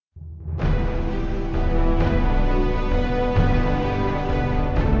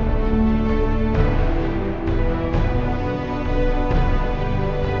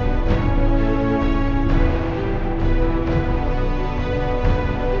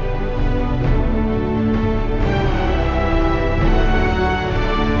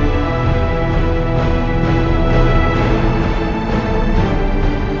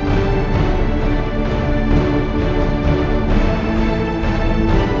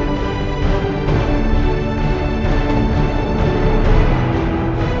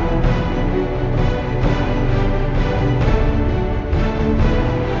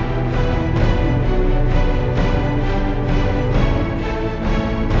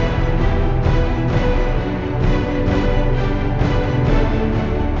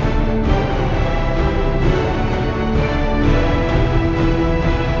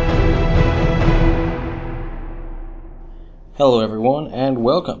Hello everyone and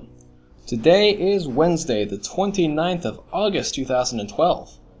welcome. Today is Wednesday, the 29th of August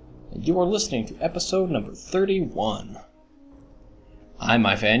 2012, and you are listening to episode number 31. I'm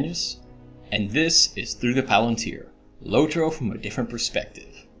Ivanus, and this is Through the Palantir, Lotro from a different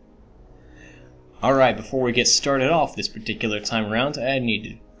perspective. Alright, before we get started off this particular time around, I need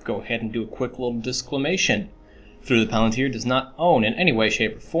to go ahead and do a quick little disclamation. Through the Palantir does not own in any way,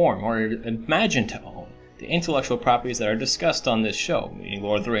 shape, or form, or imagine to own, the intellectual properties that are discussed on this show, meaning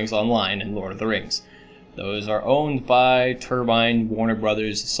Lord of the Rings Online and Lord of the Rings. Those are owned by Turbine, Warner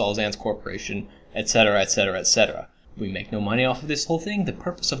Brothers, Solzance Corporation, etc., etc., etc. We make no money off of this whole thing. The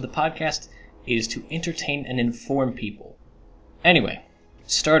purpose of the podcast is to entertain and inform people. Anyway,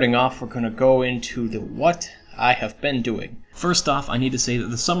 starting off, we're going to go into the what I have been doing. First off, I need to say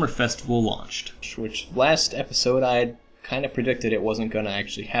that the Summer Festival launched, which last episode I had kind of predicted it wasn't going to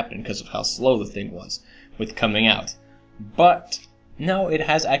actually happen because of how slow the thing was with coming out. But no, it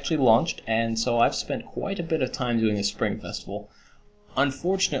has actually launched, and so I've spent quite a bit of time doing the Spring Festival.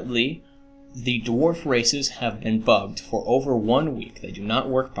 Unfortunately, the dwarf races have been bugged for over 1 week. They do not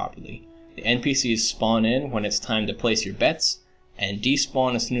work properly. The NPCs spawn in when it's time to place your bets, and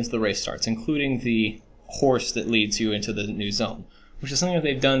despawn as soon as the race starts, including the horse that leads you into the new zone. Which is something that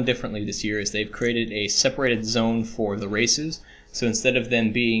they've done differently this year, is they've created a separated zone for the races. So instead of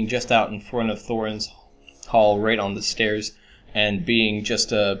them being just out in front of Thorin's Hall right on the stairs and being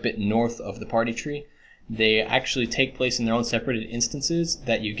just a bit north of the party tree, they actually take place in their own separated instances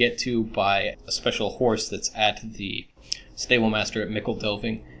that you get to by a special horse that's at the stable master at Mickle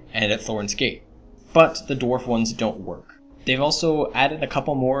Delving and at Thorin's Gate. But the dwarf ones don't work. They've also added a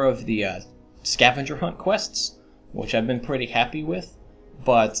couple more of the scavenger hunt quests, which I've been pretty happy with,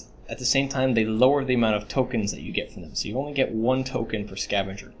 but at the same time they lower the amount of tokens that you get from them. So you only get 1 token per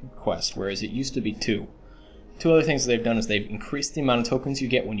scavenger quest, whereas it used to be 2. Two other things they've done is they've increased the amount of tokens you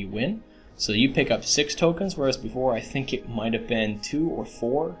get when you win. So you pick up 6 tokens, whereas before I think it might have been 2 or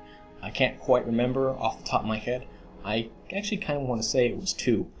 4. I can't quite remember off the top of my head. I actually kind of want to say it was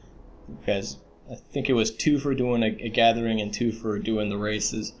 2, because I think it was 2 for doing a gathering and 2 for doing the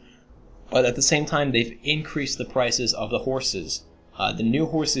races. But at the same time, they've increased the prices of the horses. The new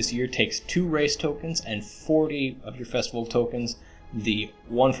horse this year takes 2 race tokens and 40 of your festival tokens. The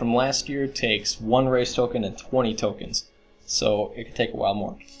one from last year takes 1 race token and 20 tokens. So it could take a while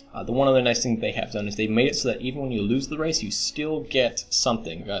more. The one other nice thing they have done is they've made it so that even when you lose the race, you still get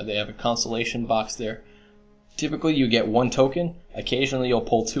something. They have a consolation box there. Typically you get 1 token. Occasionally you'll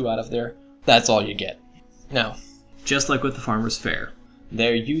pull 2 out of there. That's all you get. Now, just like with the Farmer's Fair,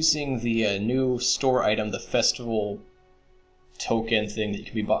 they're using the new store item, the festival token thing that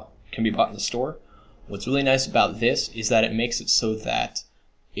can be bought in the store. What's really nice about this is that it makes it so that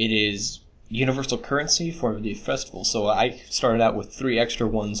it is universal currency for the festival. So I started out with 3 extra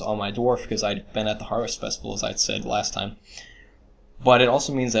ones on my dwarf because I'd been at the Harvest Festival, as I'd said last time. But it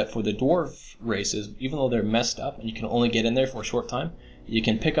also means that for the dwarf races, even though they're messed up and you can only get in there for a short time, you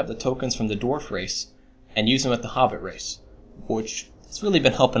can pick up the tokens from the dwarf race and use them at the hobbit race, which has really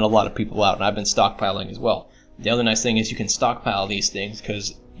been helping a lot of people out, and I've been stockpiling as well. The other nice thing is you can stockpile these things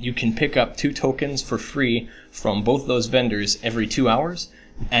because you can pick up 2 tokens for free from both those vendors every 2 hours,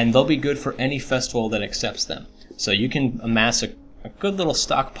 and they'll be good for any festival that accepts them. So you can amass a good little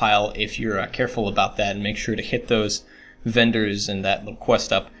stockpile if you're careful about that and make sure to hit those vendors and that little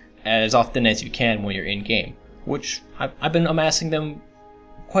quest up as often as you can when you're in-game, which I've been amassing them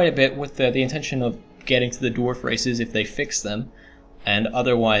quite a bit with the intention of getting to the dwarf races if they fix them, and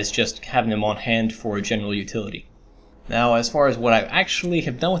otherwise just having them on hand for general utility. Now, as far as what I actually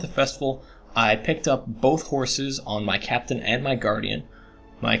have done with the festival, I picked up both horses on my captain and my guardian.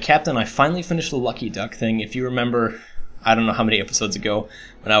 My captain, I finally finished the Lucky Duck thing. If you remember, I don't know how many episodes ago,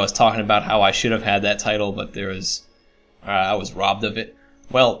 when I was talking about how I should have had that title, but I was robbed of it.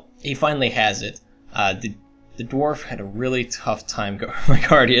 Well, he finally has it. The dwarf had a really tough time, my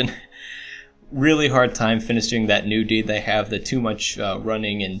guardian. Really hard time finishing that new deed they have, the too much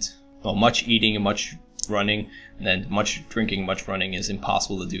running and, well, much eating and much running, and then much drinking, much running is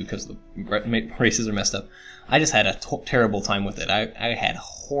impossible to do because the races are messed up. I just had a terrible time with it. I had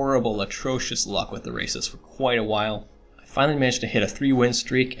horrible, atrocious luck with the races for quite a while. I finally managed to hit a 3-win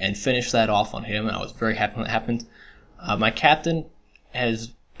streak and finish that off on him, and I was very happy when that happened. My captain has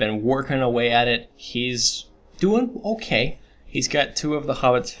been working away at it. He's doing okay. He's got 2 of the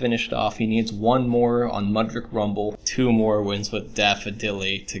hobbits finished off. He needs 1 more on Mudrick Rumble, 2 more wins with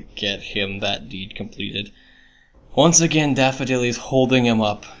Daffodili to get him that deed completed. Once again, Daffodili's holding him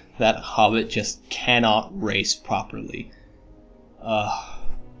up. That hobbit just cannot race properly.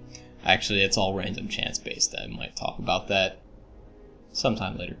 Actually, it's all random chance based. I might talk about that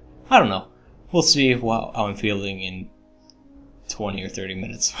sometime later. I don't know. We'll see how I'm feeling in 20 or 30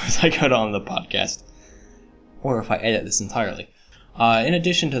 minutes as I go on the podcast, or if I edit this entirely. In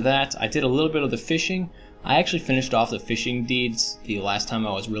addition to that, I did a little bit of the fishing. I actually finished off the fishing deeds the last time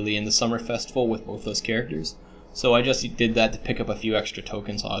I was really in the summer festival with both those characters. So I just did that to pick up a few extra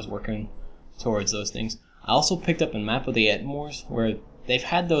tokens while I was working towards those things. I also picked up a map of the Etmors, where they've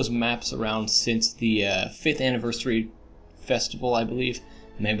had those maps around since the 5th anniversary festival, I believe,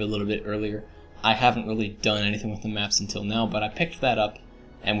 maybe a little bit earlier. I haven't really done anything with the maps until now, but I picked that up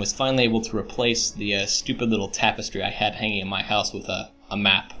and was finally able to replace the stupid little tapestry I had hanging in my house with a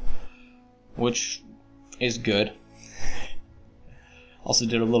map, which is good. Also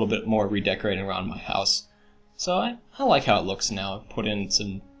did a little bit more redecorating around my house, so I like how it looks now. I put in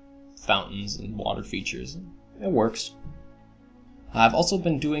some fountains and water features, and it works. I've also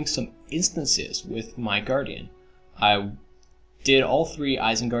been doing some instances with my Guardian. I did all 3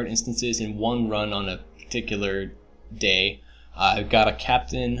 Isengard instances in one run on a particular day. I got a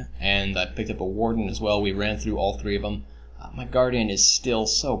captain, and I picked up a warden as well. We ran through all 3 of them. My Guardian is still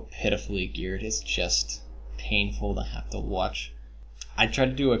so pitifully geared. It's just painful to have to watch. I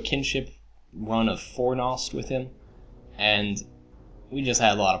tried to do a kinship run of Fornost with him, and we just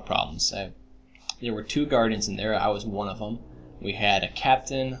had a lot of problems. There were 2 Guardians in there. I was one of them. We had a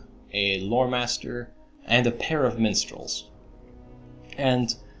captain, a loremaster, and a pair of minstrels.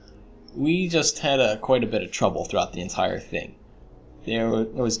 And we just had quite a bit of trouble throughout the entire thing. There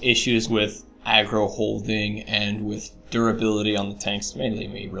was issues with aggro holding and with durability on the tanks, mainly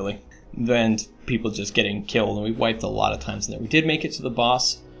me, really. And people just getting killed, and we wiped a lot of times in there. We did make it to the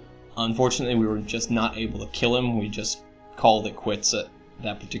boss. Unfortunately, we were just not able to kill him. We just called it quits at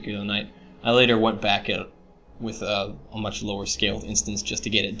that particular night. I later went back with a much lower scaled instance just to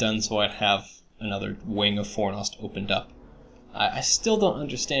get it done, so I'd have another wing of Fornost opened up. I still don't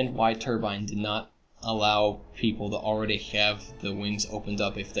understand why Turbine did not allow people to already have the wings opened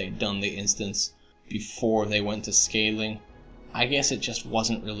up if they'd done the instance before they went to scaling. I guess it just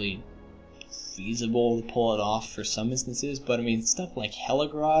wasn't really feasible to pull it off for some instances, but I mean, stuff like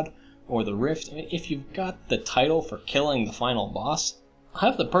Heligrod or the Rift, I mean, if you've got the title for killing the final boss,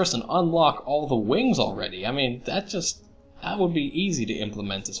 have the person unlock all the wings already. I mean, that would be easy to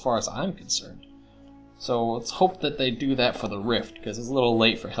implement as far as I'm concerned. So let's hope that they do that for the Rift, because it's a little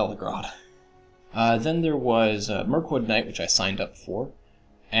late for Heligrod. Then there was Mirkwood Knight, which I signed up for,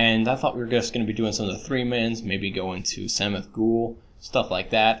 and I thought we were just going to be doing some of the 3-mans, maybe going to Sammath Ghoul, stuff like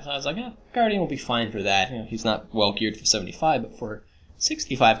that. So I was like, Guardian will be fine for that. You know, he's not well geared for 75, but for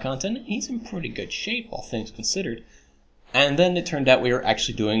 65 content, he's in pretty good shape, all things considered. And then it turned out we were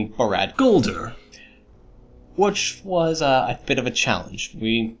actually doing Barad Golder, which was a bit of a challenge.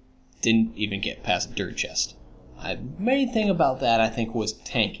 We didn't even get past Dirt Chest. The main thing about that, I think, was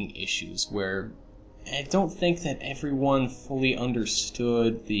tanking issues, where I don't think that everyone fully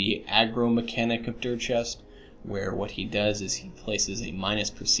understood the aggro mechanic of Dirt Chest, where what he does is he places a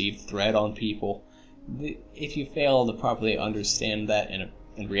minus perceived threat on people. If you fail to properly understand that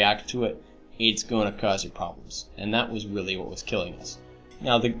and react to it, it's going to cause you problems. And that was really what was killing us.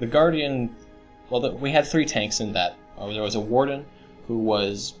 Now, the Guardian, well, we had 3 tanks in that. There was a Warden, who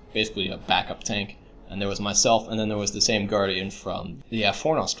was basically a backup tank, and there was myself, and then there was the same Guardian from the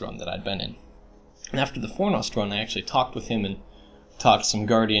Fornost run that I'd been in. And after the Fornost run, I actually talked with him and talked some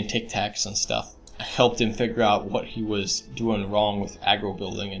Guardian tic-tacs and stuff. I helped him figure out what he was doing wrong with aggro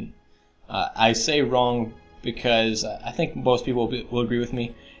building, and I say wrong because I think most people will agree with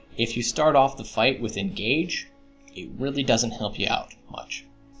me. If you start off the fight with Engage, it really doesn't help you out much,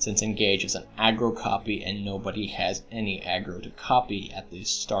 since Engage is an aggro copy and nobody has any aggro to copy at the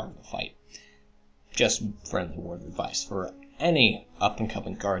start of the fight. Just friendly word of advice for any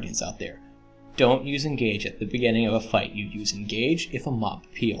up-and-coming Guardians out there. Don't use Engage at the beginning of a fight. You use Engage if a mob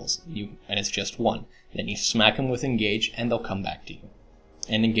peels, and it's just one. Then you smack them with Engage, and they'll come back to you.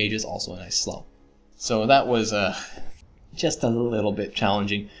 And Engage is also a nice slow. So that was just a little bit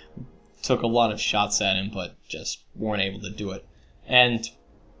challenging. Took a lot of shots at him, but just weren't able to do it. And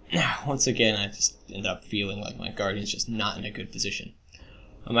once again, I just ended up feeling like my Guardian's just not in a good position.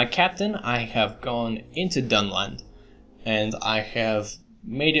 My captain, I have gone into Dunland, and I have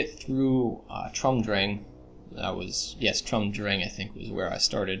made it through Trumdrang. Trumdrang, I think, was where I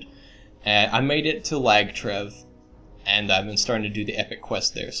started. I made it to Lagtrev, and I've been starting to do the epic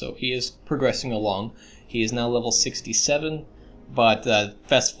quest there, so he is progressing along. He is now level 67, but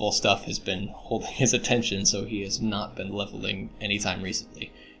festival stuff has been holding his attention, so he has not been leveling anytime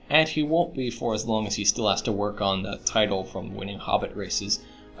recently. And he won't be for as long as he still has to work on the title from winning Hobbit races,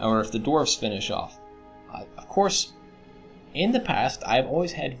 or if the dwarves finish off. Of course, in the past, I've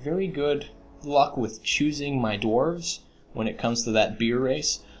always had very good luck with choosing my dwarves when it comes to that beer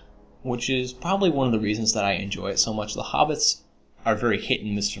race, which is probably one of the reasons that I enjoy it so much. The hobbits are very hit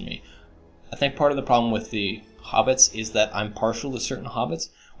and miss for me. I think part of the problem with the hobbits is that I'm partial to certain hobbits,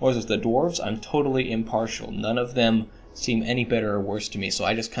 whereas with the dwarves, I'm totally impartial. None of them seem any better or worse to me, so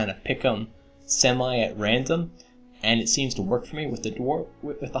I just kind of pick them semi at random, and it seems to work for me. With the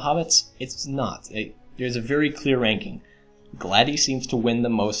hobbits, it's not. There's a very clear ranking. Gladdy seems to win the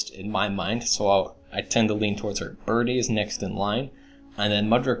most in my mind, so I tend to lean towards her. Birdie is next in line, and then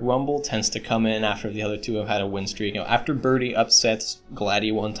Mudrick Rumble tends to come in after the other two have had a win streak. After Birdie upsets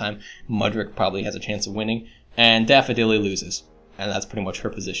Gladdy one time, Mudrick probably has a chance of winning, and Daffodilly loses, and that's pretty much her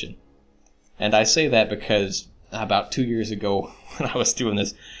position. And I say that because about 2 years ago, when I was doing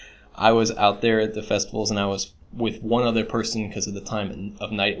this, I was out there at the festivals, and I was with one other person because of the time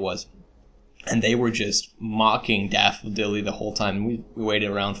of night it was. And they were just mocking Daffodilly the whole time. We waited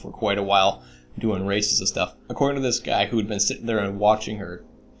around for quite a while doing races and stuff. According to this guy who had been sitting there and watching her,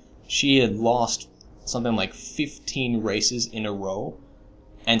 she had lost something like 15 races in a row,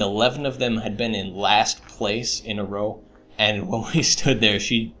 and 11 of them had been in last place in a row. And when we stood there,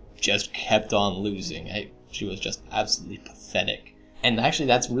 she just kept on losing. She was just absolutely pathetic. And actually,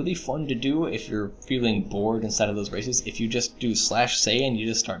 that's really fun to do if you're feeling bored inside of those races. If you just do /say and you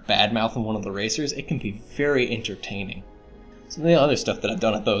just start bad-mouthing one of the racers, it can be very entertaining. Some of the other stuff that I've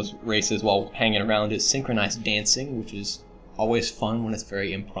done at those races while hanging around is synchronized dancing, which is always fun when it's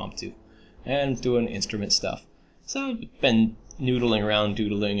very impromptu, and doing instrument stuff. So I've been noodling around,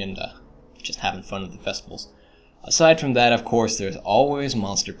 doodling, and just having fun at the festivals. Aside from that, of course, there's always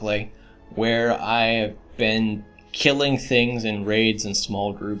Monster Play, where I've been killing things in raids and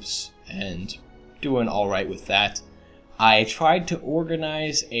small groups and doing alright with that. I tried to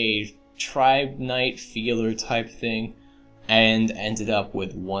organize a tribe night feeler type thing and ended up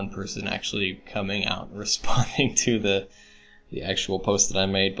with one person actually coming out and responding to the actual post that I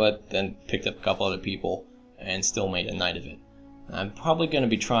made, but then picked up a couple other people and still made a night of it. I'm probably going to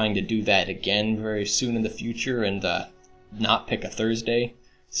be trying to do that again very soon in the future and not pick a Thursday,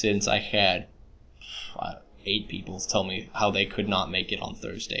 since I had 8 people tell me how they could not make it on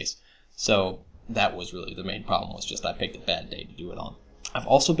Thursdays. So that was really the main problem, was just I picked a bad day to do it on. I've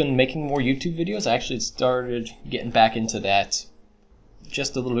also been making more YouTube videos. I actually started getting back into that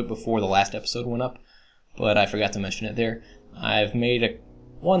just a little bit before the last episode went up, but I forgot to mention it there. I've made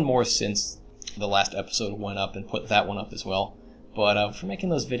one more since the last episode went up and put that one up as well. But for making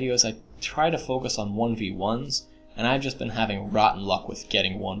those videos, I try to focus on 1v1s, and I've just been having rotten luck with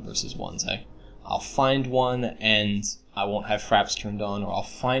getting 1 versus 1s. I'll find one and I won't have fraps turned on, or I'll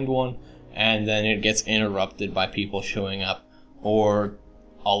find one and then it gets interrupted by people showing up, or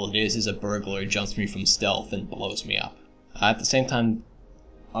all it is a burglar jumps me from stealth and blows me up. At the same time,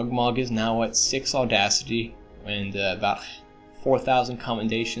 Ugmog is now at 6 Audacity and about 4,000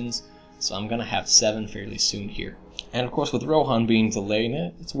 commendations, so I'm going to have 7 fairly soon here. And of course, with Rohan being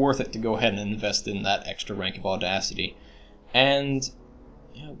delayed, it's worth it to go ahead and invest in that extra rank of Audacity. And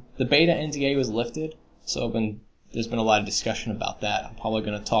the beta NDA was lifted, so there's been a lot of discussion about that. I'm probably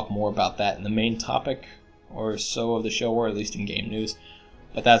going to talk more about that in the main topic or so of the show, or at least in game news.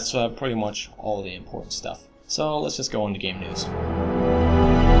 But that's pretty much all the important stuff. So let's just go into game news.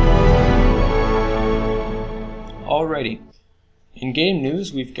 Alrighty. In game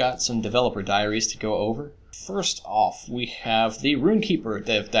news, we've got some developer diaries to go over. First off, we have the Runekeeper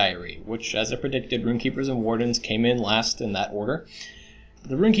dev diary, which, as I predicted, Runekeepers and Wardens came in last in that order.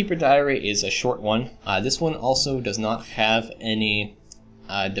 The Runekeeper diary is a short one. This one also does not have any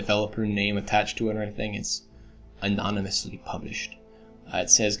developer name attached to it or anything. It's anonymously published. It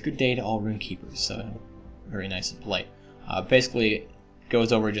says, "Good day to all Runekeepers," so very nice and polite. Basically, it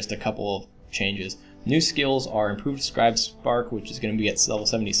goes over just a couple of changes. New skills are Improved Scribe Spark, which is going to be at level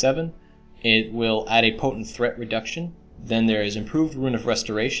 77. It will add a potent threat reduction. Then there is Improved Rune of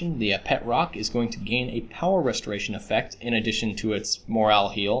Restoration. The Pet Rock is going to gain a power restoration effect in addition to its morale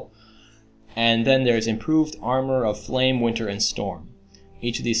heal. And then there's Improved Armor of Flame, Winter, and Storm.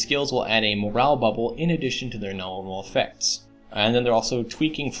 Each of these skills will add a morale bubble in addition to their normal effects. And then they're also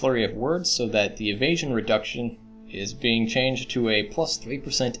tweaking Flurry of Words so that the evasion reduction is being changed to a plus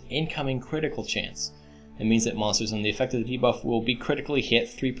 3% incoming critical chance. It means that monsters on the effect of the debuff will be critically hit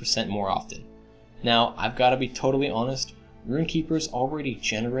 3% more often. Now, I've got to be totally honest, Runekeepers already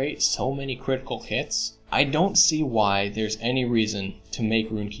generate so many critical hits. I don't see why there's any reason to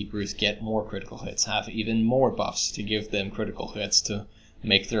make Runekeepers get more critical hits, have even more buffs to give them critical hits, to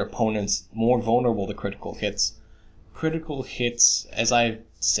make their opponents more vulnerable to critical hits. Critical hits, as I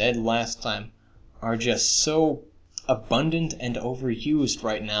said last time, are just so abundant and overused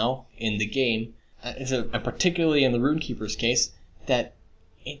right now in the game, particularly in the Runekeeper's case, that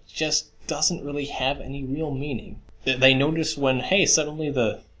it just doesn't really have any real meaning. They notice when, hey, suddenly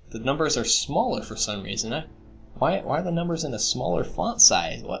the numbers are smaller for some reason. Why are the numbers in a smaller font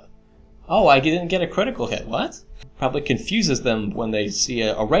size? What? Oh, I didn't get a critical hit. What? Probably confuses them when they see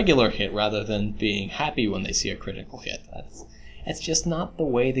a regular hit rather than being happy when they see a critical hit. That's just not the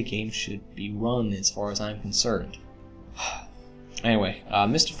way the game should be run as far as I'm concerned. Anyway,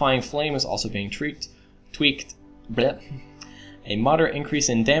 Mystifying Flame is also being tweaked. Bleh. A moderate increase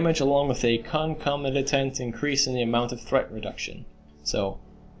in damage along with a concomitant increase in the amount of threat reduction. So,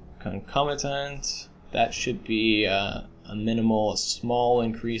 concomitant, that should be a small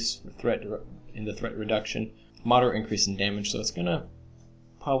increase in the threat reduction. Moderate increase in damage, so it's gonna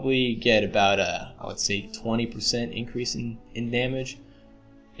probably get about I would say 20% increase in damage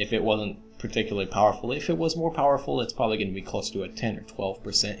if it wasn't particularly powerful. If it was more powerful, it's probably going to be close to a 10 or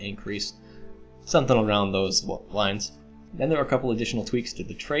 12% increase, something around those lines. Then there are a couple additional tweaks to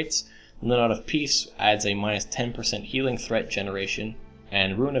the traits. Knot of Peace adds a minus 10% healing threat generation,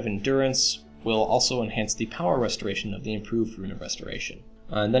 and Rune of Endurance will also enhance the power restoration of the improved Rune of Restoration.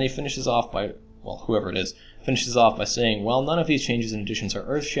 And then he finishes off by, whoever it is, finishes off by saying, while none of these changes and additions are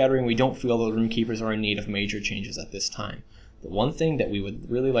earth-shattering, we don't feel the Runekeepers are in need of major changes at this time. The one thing that we would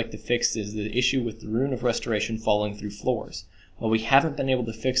really like to fix is the issue with the Rune of Restoration falling through floors. While we haven't been able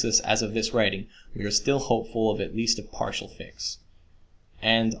to fix this as of this writing, we are still hopeful of at least a partial fix.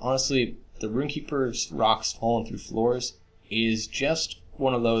 And honestly, the Runekeeper's rocks falling through floors is just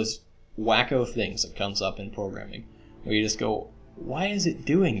one of those wacko things that comes up in programming, where you just go, why is it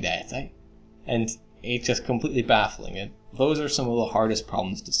doing that? And it's just completely baffling, and those are some of the hardest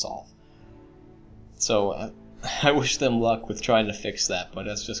problems to solve. So I wish them luck with trying to fix that, but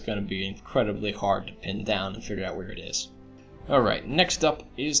it's just going to be incredibly hard to pin down and figure out where it is. Alright, next up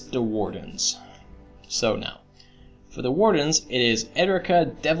is the Wardens. So now, for the Wardens, it is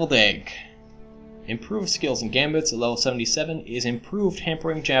Edrica Deviled Egg. Improved skills and gambits at level 77 is improved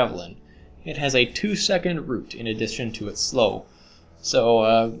Hampering Javelin. It has a 2-second root in addition to its slow.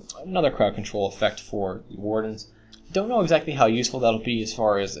 So another crowd control effect for the Wardens. Don't know exactly how useful that'll be as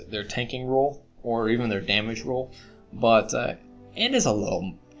far as their tanking role or even their damage role, but it is a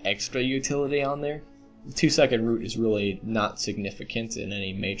little extra utility on there. The 2-second root is really not significant in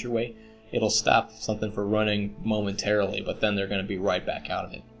any major way. It'll stop something from running momentarily, but then they're going to be right back out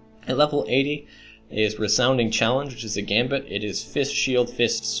of it. At level 80 is Resounding Challenge, which is a gambit. It is Fist, Shield,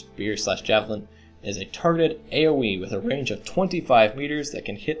 Fist, Spear / Javelin. It is a targeted AoE with a range of 25 meters that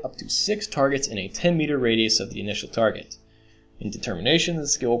can hit up to 6 targets in a 10-meter radius of the initial target. In Determination, the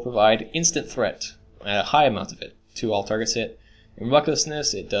skill will provide instant threat, a high amount of it, to all targets hit. In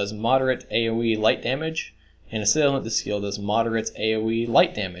Recklessness, it does moderate AoE light damage. In Assailant, the skill does moderate AoE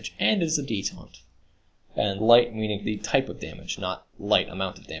light damage, and it is a detaunt. And light meaning the type of damage, not light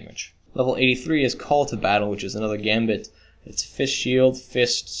amount of damage. Level 83 is Call to Battle, which is another gambit. It's Fist, Shield,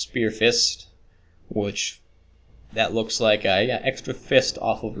 Fist, Spear, Fist, which that looks like extra fist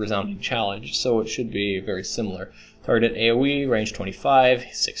off of Resounding Challenge, so it should be very similar. Target AoE, range 25,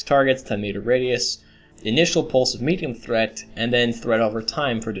 6 targets, 10-meter radius. Initial pulse of medium threat, and then threat over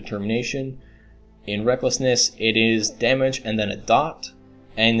time for Determination. In Recklessness, it is damage and then a dot.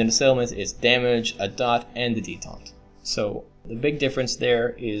 And in Assailant, it's damage, a dot, and the detaunt. So the big difference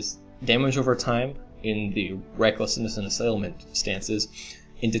there is damage over time in the Recklessness and Assailant stances.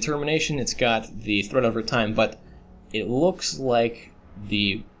 In Determination, it's got the threat over time, but it looks like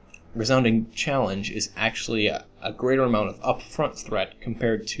the Resounding Challenge is actually a greater amount of upfront threat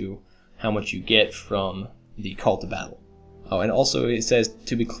compared to how much you get from the Call to Battle. Oh, and also it says,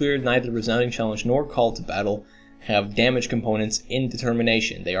 to be clear, neither Resounding Challenge nor Call to Battle have damage components in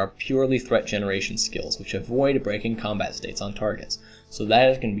Determination. They are purely threat generation skills, which avoid breaking combat states on targets. So that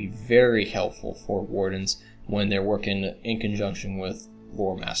is going to be very helpful for Wardens when they're working in conjunction with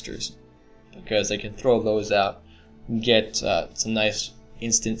Lore Masters, because they can throw those out, get some nice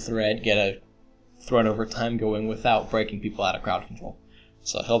instant threat, get a threat over time going without breaking people out of crowd control.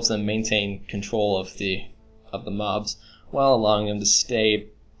 So it helps them maintain control of the mobs while allowing them to stay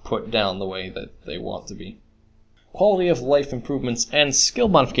put down the way that they want to be. Quality of life improvements and skill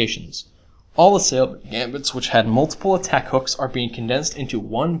modifications. All Assailant gambits which had multiple attack hooks are being condensed into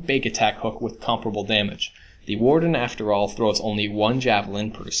one big attack hook with comparable damage. The Warden, after all, throws only one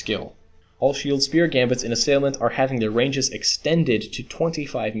javelin per skill. All Shield Spear gambits in Assailant are having their ranges extended to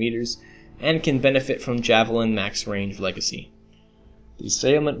 25 meters and can benefit from Javelin Max Range Legacy. The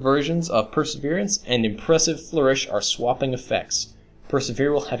Assailant versions of Perseverance and Impressive Flourish are swapping effects.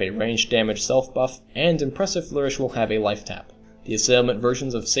 Persevere will have a ranged damage self-buff, and Impressive Flourish will have a life tap. The Assailment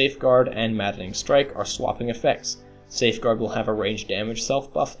versions of Safeguard and Maddening Strike are swapping effects. Safeguard will have a ranged damage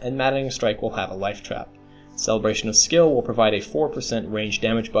self-buff, and Maddening Strike will have a life trap. Celebration of Skill will provide a 4% range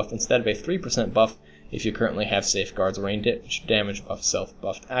damage buff instead of a 3% buff if you currently have Safeguard's range damage buff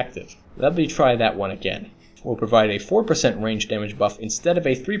self-buffed active. Let me try that one again. Will provide a 4% range damage buff instead of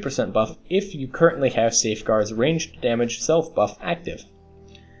a 3% buff if you currently have Safeguard's ranged damage self-buff active.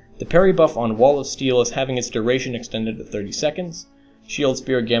 The parry buff on Wall of Steel is having its duration extended to 30 seconds. Shield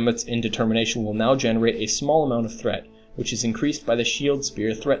Spear Gambit's Indetermination will now generate a small amount of threat, which is increased by the Shield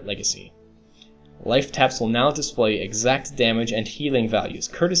Spear threat legacy. Life taps will now display exact damage and healing values,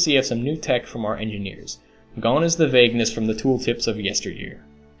 courtesy of some new tech from our engineers. Gone is the vagueness from the tooltips of yesteryear.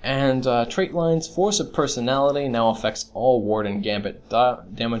 And trait lines, Force of Personality now affects all Ward and Gambit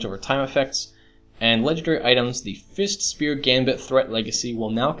damage over time effects. And legendary items, the Fist Spear Gambit threat legacy will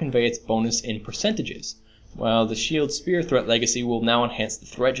now convey its bonus in percentages, while the Shield Spear threat legacy will now enhance the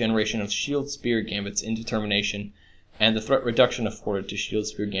threat generation of Shield Spear Gambit's Indetermination, and the threat reduction afforded to Shield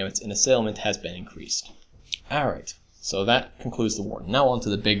Spear Gambit's Assailment has been increased. Alright, so that concludes the war. Now on to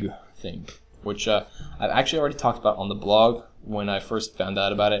the big thing, which I've actually already talked about on the blog when I first found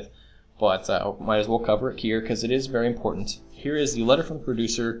out about it, but might as well cover it here because it is very important. Here is the letter from the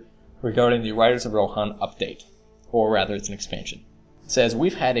producer regarding the Riders of Rohan update, or rather it's an expansion. It says,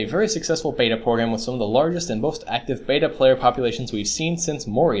 "We've had a very successful beta program with some of the largest and most active beta player populations we've seen since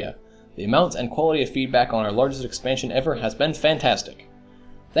Moria. The amount and quality of feedback on our largest expansion ever has been fantastic.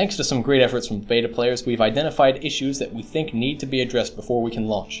 Thanks to some great efforts from beta players, we've identified issues that we think need to be addressed before we can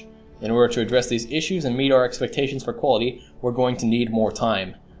launch. In order to address these issues and meet our expectations for quality, we're going to need more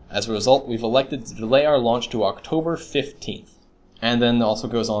time. As a result, we've elected to delay our launch to October 15th. And then also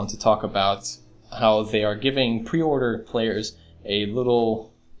goes on to talk about how they are giving pre-order players a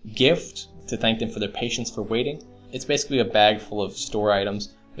little gift to thank them for their patience for waiting. It's basically a bag full of store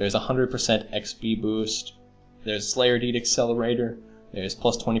items. There's 100% XP boost, there's Slayer Deed Accelerator, there's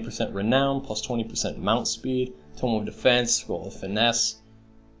plus 20% Renown, plus 20% Mount Speed, Tome of Defense, Roll of Finesse,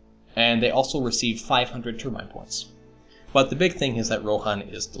 and they also receive 500 Turbine Points. But the big thing is that Rohan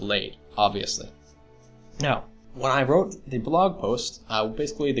is delayed, obviously. Now, when I wrote the blog post,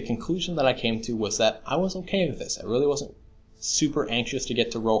 basically the conclusion that I came to was that I was okay with this. I really wasn't super anxious to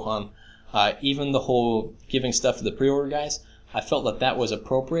get to Rohan. Even the whole giving stuff to the pre-order guys, I felt that that was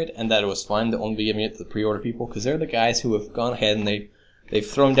appropriate and that it was fine to only be giving it to the pre-order people, because they're the guys who have gone ahead and they've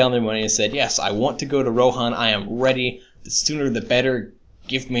thrown down their money and said, yes, I want to go to Rohan, I am ready, the sooner the better,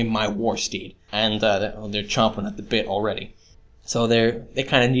 give me my war steed. And they're chomping at the bit already. So they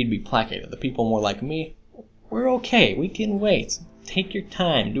kind of need to be placated. The people more like me, we're okay, we can wait. Take your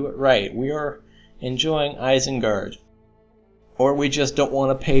time, do it right. We are enjoying Isengard. Or we just don't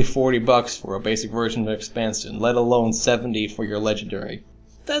want to pay $40 for a basic version of expansion, let alone $70 for your legendary.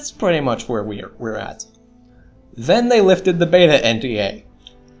 That's pretty much where we're at. Then they lifted the beta NDA,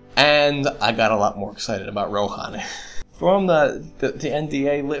 and I got a lot more excited about Rohan. From the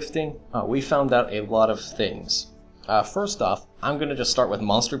NDA lifting, we found out a lot of things. First off, I'm going to just start with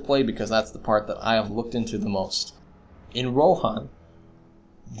monster play because that's the part that I have looked into the most. In Rohan,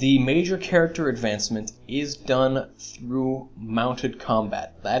 the major character advancement is done through mounted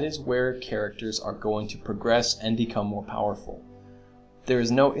combat. That is where characters are going to progress and become more powerful. There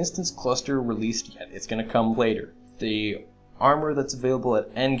is no instance cluster released yet. It's going to come later. The armor that's available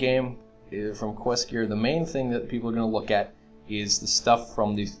at endgame from Quest Gear, the main thing that people are going to look at is the stuff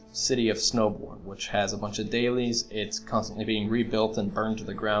from the city of Snowborn, which has a bunch of dailies. It's constantly being rebuilt and burned to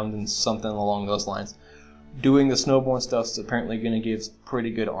the ground and something along those lines. Doing the Snowborn stuff is apparently going to give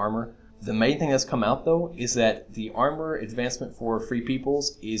pretty good armor. The main thing that's come out, though, is that the armor advancement for Free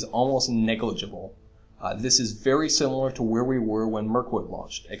Peoples is almost negligible. This is very similar to where we were when Mirkwood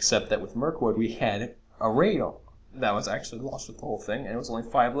launched, except that with Mirkwood we had a raid that was actually launched with the whole thing, and it was only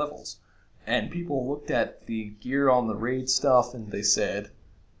 5 levels. And people looked at the gear on the raid stuff and they said,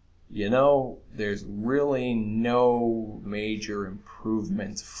 you know, there's really no major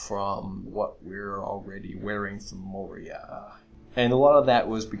improvement from what we're already wearing from Moria. And a lot of that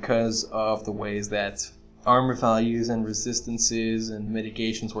was because of the ways that armor values and resistances and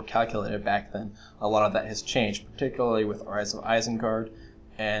mitigations were calculated back then. A lot of that has changed, particularly with Rise of Isengard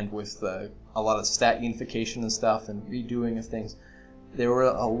and with a lot of stat unification and stuff and redoing of things. There were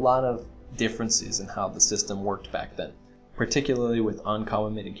a lot of differences in how the system worked back then. Particularly with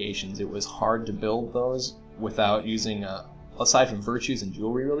uncommon mitigations, it was hard to build those without using, aside from virtues and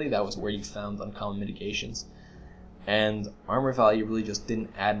jewelry really, that was where you found uncommon mitigations. and armor value really just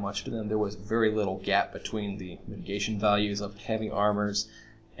didn't add much to them. There was very little gap between the mitigation values of heavy armors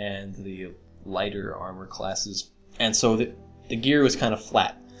and the lighter armor classes, and so the gear was kind of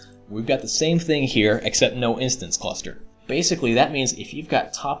flat. We've got the same thing here, except no instance cluster. Basically, that means if you've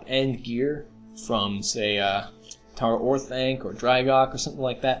got top-end gear from, say, Tar Orthanc or Drygok or something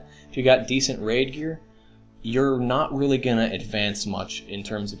like that, if you got decent raid gear, you're not really going to advance much in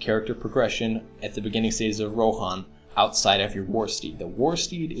terms of character progression at the beginning stages of Rohan outside of your War Steed. The War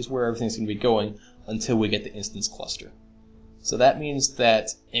Steed is where everything's going to be going until we get the instance cluster. So that means that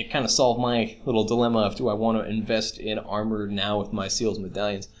it kind of solved my little dilemma of, do I want to invest in armor now with my Seals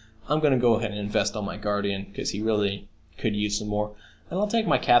Medallions? I'm going to go ahead and invest on my Guardian because he really could use some more. And I'll take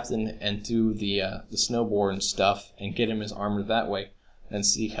my Captain and do the Snowborn stuff and get him his armor that way and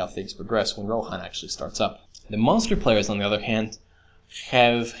see how things progress when Rohan actually starts up. The monster players, on the other hand,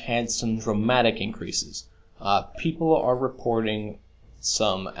 have had some dramatic increases. People are reporting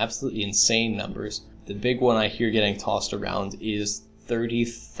some absolutely insane numbers. The big one I hear getting tossed around is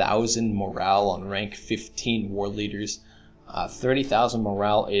 30,000 morale on rank 15 war leaders. 30,000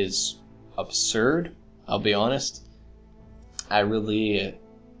 morale is absurd, I'll be honest. I really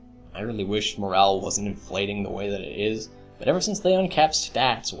wish morale wasn't inflating the way that it is. But ever since they uncapped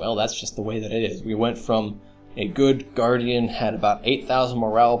stats, well, that's just the way that it is. We went from a good Guardian had about 8,000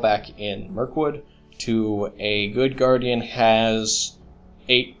 morale back in Mirkwood to a good Guardian has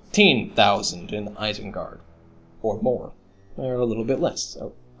 18,000 in Isengard, or more, or a little bit less,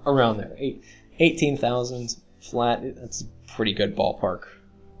 so around there. 18,000 flat, that's a pretty good ballpark.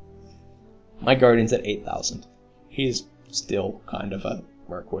 My Guardian's at 8,000. He's still kind of a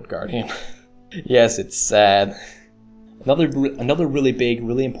Mirkwood Guardian. Yes, it's sad. Another really big,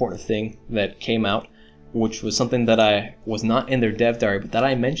 really important thing that came out, which was something that I was not in their dev diary, but that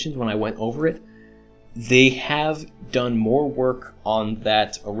I mentioned when I went over it. They have done more work on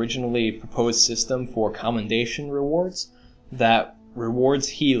that originally proposed system for commendation rewards that rewards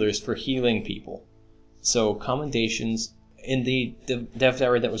healers for healing people. So commendations, in the dev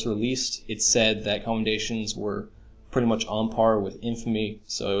diary that was released, it said that commendations were pretty much on par with Infamy,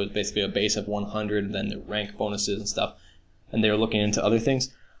 so it was basically a base of 100, and then the rank bonuses and stuff, and they were looking into other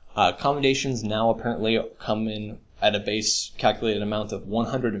things. Commendations now apparently come in at a base calculated amount of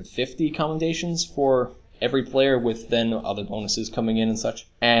 150 commendations for every player, with then other bonuses coming in and such.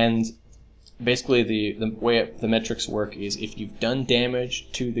 And basically the way the metrics work is if you've done damage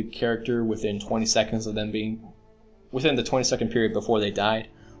to the character within 20 seconds of them being within the 20-second period before they died,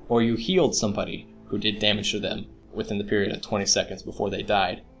 or you healed somebody who did damage to them within the period of 20 seconds before they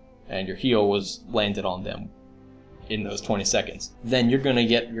died, and your heal was landed on them in those 20 seconds, then you're going to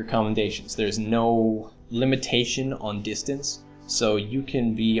get your commendations. There's no limitation on distance, so you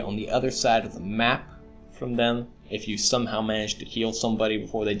can be on the other side of the map from them if you somehow managed to heal somebody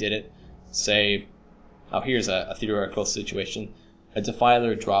before they did it. Say, here's a theoretical situation. A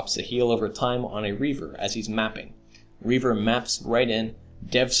Defiler drops a heal over time on a Reaver as he's mapping. Reaver maps right in,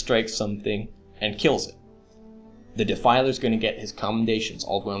 Dev strikes something, and kills it. The Defiler's going to get his commendations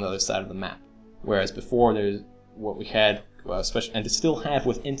all the way on the other side of the map. Whereas before, there's what we had, especially, and to still have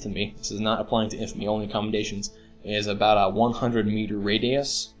with Infamy, this is not applying to Infamy, only commendations, is about a 100 meter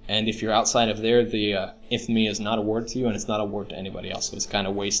radius, and if you're outside of there, the Infamy is not awarded to you, and it's not awarded to anybody else, so it's kind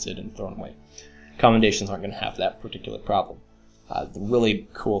of wasted and thrown away. Commendations aren't going to have that particular problem. The really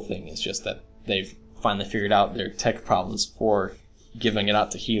cool thing is just that they've finally figured out their tech problems for giving it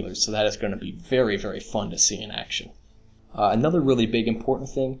out to healers, so that is going to be very, very fun to see in action. Another really big important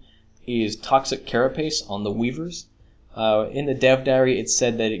thing is Toxic Carapace on the Weavers. In the dev diary, it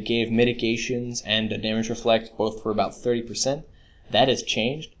said that it gave mitigations and a damage reflect both for about 30%. That has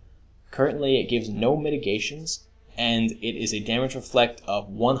changed. Currently, it gives no mitigations, and it is a damage reflect of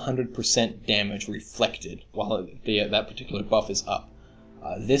 100% damage reflected while that particular buff is up.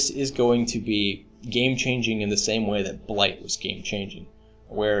 This is going to be game-changing in the same way that Blight was game-changing,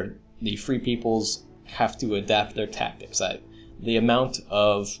 where the Free Peoples have to adapt their tactics. The amount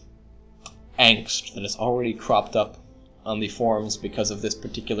of angst that has already cropped up on the forums because of this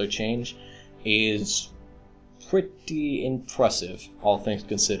particular change is pretty impressive, all things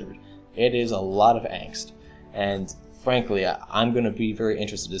considered. It is a lot of angst, and frankly, I'm going to be very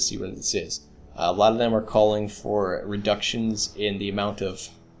interested to see where this is. A lot of them are calling for reductions in the amount of,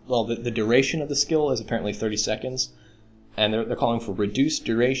 well, the duration of the skill is apparently 30 seconds, and they're calling for reduced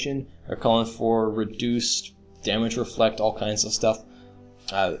duration, they're calling for reduced damage reflect, all kinds of stuff.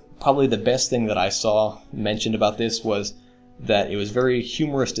 Probably the best thing that I saw mentioned about this was that it was very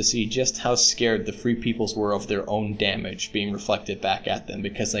humorous to see just how scared the Free Peoples were of their own damage being reflected back at them,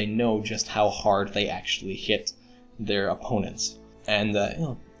 because they know just how hard they actually hit their opponents. And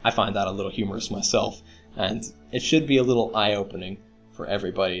I find that a little humorous myself, and it should be a little eye-opening for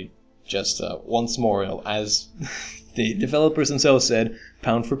everybody. Just once more, as the developers themselves said,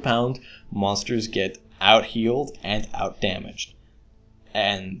 pound for pound, monsters get out-healed and out-damaged.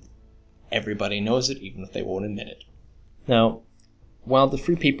 And everybody knows it, even if they won't admit it. Now, while the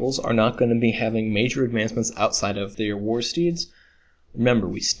Free Peoples are not going to be having major advancements outside of their war steeds, remember,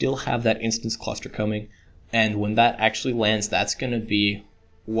 we still have that instance cluster coming, and when that actually lands, that's going to be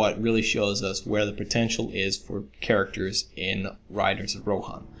what really shows us where the potential is for characters in Riders of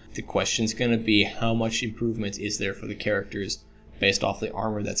Rohan. The question's going to be how much improvement is there for the characters based off the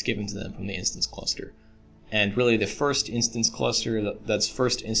armor that's given to them from the instance cluster. And really the first instance cluster, that's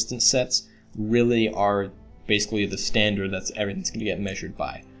first instance sets, really are basically the standard that's everything's going to get measured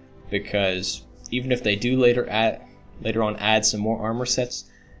by. Because even if they do later on add some more armor sets,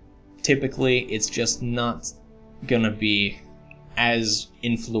 typically it's just not going to be as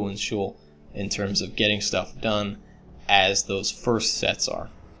influential in terms of getting stuff done as those first sets are,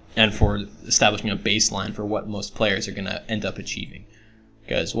 and for establishing a baseline for what most players are going to end up achieving.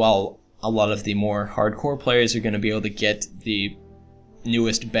 Because while a lot of the more hardcore players are going to be able to get the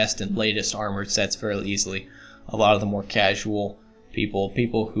newest, best, and latest armored sets fairly easily, a lot of the more casual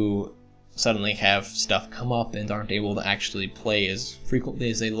people who suddenly have stuff come up and aren't able to actually play as frequently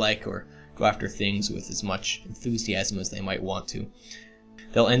as they like or go after things with as much enthusiasm as they might want to,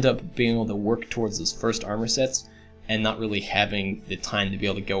 they'll end up being able to work towards those first armor sets and not really having the time to be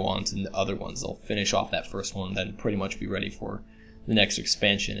able to go on to the other ones. They'll finish off that first one and then pretty much be ready for the next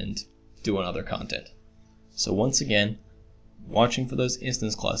expansion and doing other content. So once again, watching for those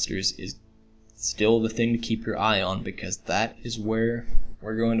instance clusters is still the thing to keep your eye on, because that is where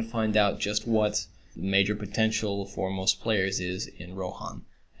we're going to find out just what the major potential for most players is in Rohan,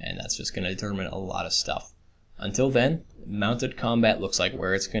 and that's just going to determine a lot of stuff. Until then, mounted combat looks like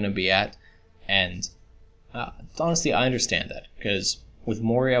where it's going to be at, and honestly I understand that, because with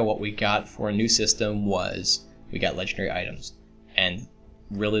Moria what we got for a new system was we got legendary items, and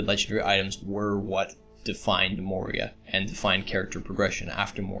really legendary items were what defined Moria and defined character progression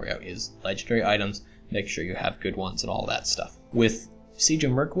after Moria is legendary items, make sure you have good ones and all that stuff. With Siege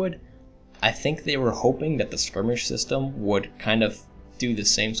of Mirkwood, I think they were hoping that the skirmish system would kind of do the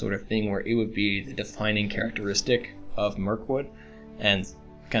same sort of thing where it would be the defining characteristic of Mirkwood and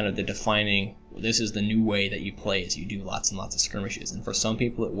kind of the defining, this is the new way that you play is you do lots and lots of skirmishes. And for some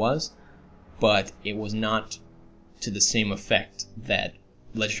people it was, but it was not to the same effect that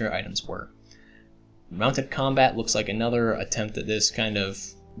legendary items were. Mounted combat looks like another attempt at this, kind of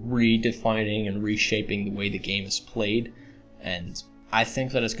redefining and reshaping the way the game is played, and I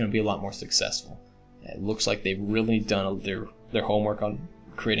think that it's going to be a lot more successful. It looks like they've really done their homework on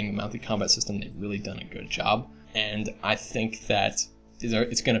creating a mounted combat system. They've really done a good job, and I think that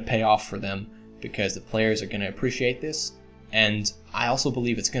it's going to pay off for them because the players are going to appreciate this, and I also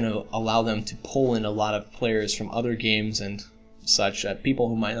believe it's going to allow them to pull in a lot of players from other games and such, people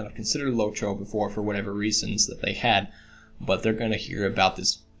who might not have considered Lotro before for whatever reasons that they had, but they're going to hear about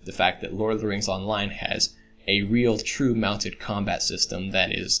the fact that Lord of the Rings Online has a real true mounted combat system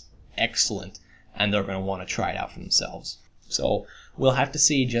that is excellent, and they're going to want to try it out for themselves. So we'll have to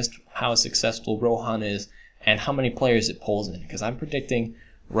see just how successful Rohan is and how many players it pulls in, because I'm predicting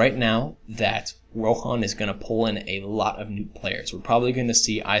right now that Rohan is going to pull in a lot of new players. We're probably going to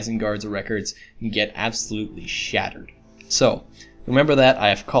see Isengard's records get absolutely shattered. So, remember that, I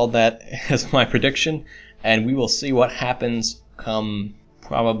have called that as my prediction, and we will see what happens come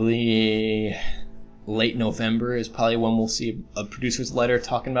probably late November is probably when we'll see a producer's letter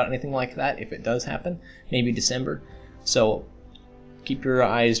talking about anything like that, if it does happen, maybe December. So, keep your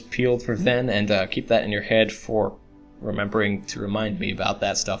eyes peeled for then, and keep that in your head for remembering to remind me about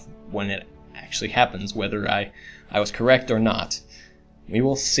that stuff when it actually happens, whether I was correct or not. We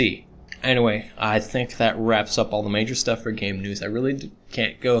will see. Anyway, I think that wraps up all the major stuff for game news. I really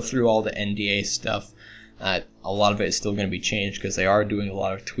can't go through all the NDA stuff. A lot of it is still going to be changed because they are doing a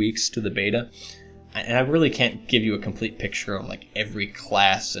lot of tweaks to the beta. And I really can't give you a complete picture of like every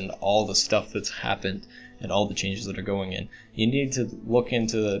class and all the stuff that's happened and all the changes that are going in. You need to look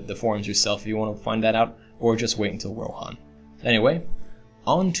into the forums yourself if you want to find that out, or just wait until Rohan. Anyway,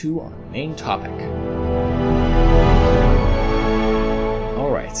 on to our main topic.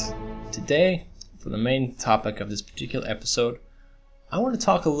 Alright. Today, for the main topic of this particular episode, I want to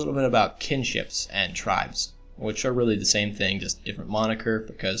talk a little bit about kinships and tribes, which are really the same thing, just different moniker,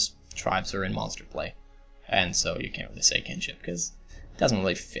 because tribes are in Monster Play, and so you can't really say kinship, because it doesn't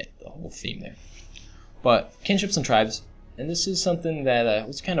really fit the whole theme there. But kinships and tribes, and this is something that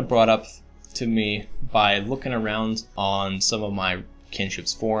was kind of brought up to me by looking around on some of my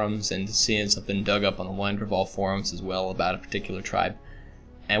kinships forums and seeing something dug up on the Land Revolve forums as well about a particular tribe.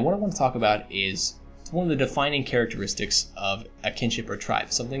 And what I want to talk about is one of the defining characteristics of a kinship or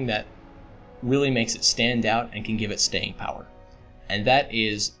tribe, something that really makes it stand out and can give it staying power. And that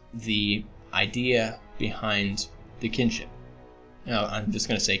is the idea behind the kinship. Now, I'm just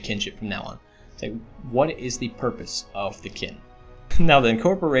going to say kinship from now on. It's like, what is the purpose of the kin? Now then,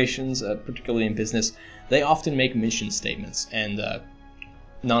 corporations, particularly in business, they often make mission statements, and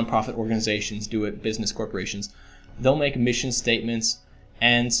nonprofit organizations do it, business corporations. They'll make mission statements,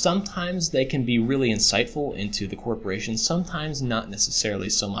 and sometimes they can be really insightful into the corporation, sometimes not necessarily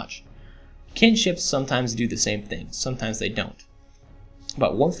so much. Kinships sometimes do the same thing, sometimes they don't.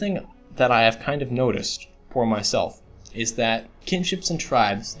 But one thing that I have kind of noticed for myself is that kinships and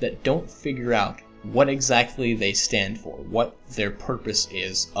tribes that don't figure out what exactly they stand for, what their purpose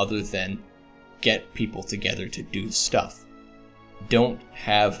is other than get people together to do stuff, don't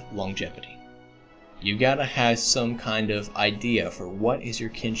have longevity. You gotta have some kind of idea for what is your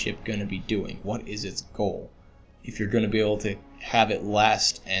kinship gonna be doing, what is its goal, if you're gonna be able to have it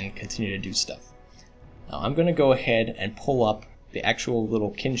last and continue to do stuff. Now I'm gonna go ahead and pull up the actual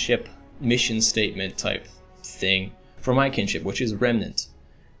little kinship mission statement type thing for my kinship, which is Remnant.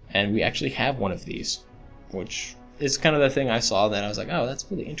 And we actually have one of these, which is kind of the thing I saw that I was like, oh, that's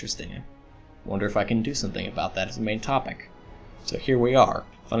really interesting. I wonder if I can do something about that as a main topic. So here we are.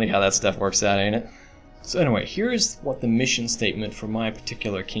 Funny how that stuff works out, ain't it? So anyway, here's what the mission statement for my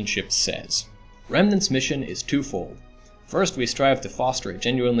particular kinship says. Remnant's mission is twofold. First, we strive to foster a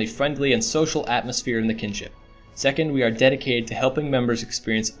genuinely friendly and social atmosphere in the kinship. Second, we are dedicated to helping members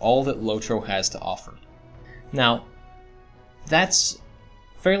experience all that Lotro has to offer. Now, that's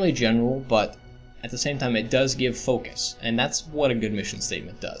fairly general, but at the same time it does give focus, and that's what a good mission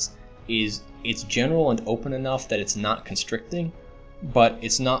statement does. Is it's general and open enough that it's not constricting, but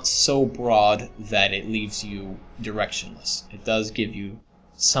it's not so broad that it leaves you directionless. It does give you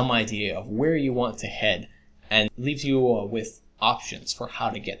some idea of where you want to head and leaves you with options for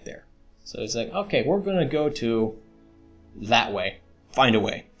how to get there. So it's like, okay, we're going to go to that way. Find a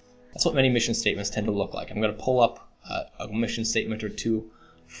way. That's what many mission statements tend to look like. I'm going to pull up a mission statement or two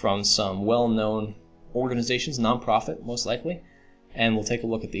from some well-known organizations, nonprofit most likely, and we'll take a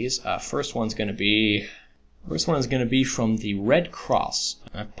look at these. First one is going to be from the Red Cross.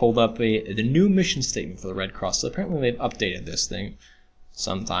 I've pulled up the new mission statement for the Red Cross. So apparently they've updated this thing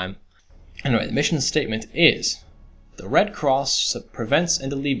sometime. Anyway, the mission statement is: the Red Cross prevents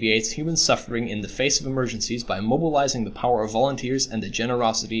and alleviates human suffering in the face of emergencies by mobilizing the power of volunteers and the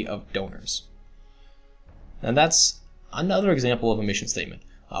generosity of donors. Now that's another example of a mission statement.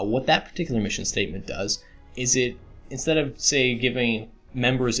 What that particular mission statement does is it, instead of, say, giving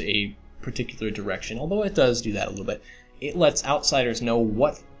members a particular direction, although it does do that a little bit, it lets outsiders know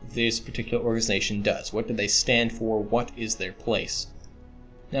what this particular organization does. What do they stand for? What is their place?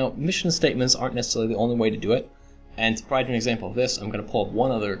 Now, mission statements aren't necessarily the only way to do it, and to provide an example of this, I'm going to pull up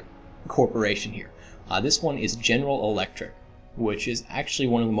one other corporation here. This one is General Electric, which is actually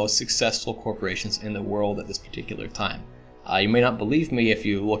one of the most successful corporations in the world at this particular time. You may not believe me if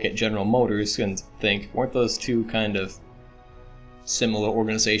you look at General Motors and think, weren't those two kind of similar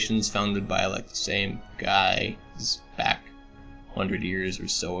organizations founded by like the same guy back 100 years or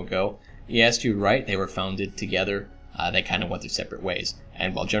so ago? Yes, you're right, they were founded together. They kind of went their separate ways.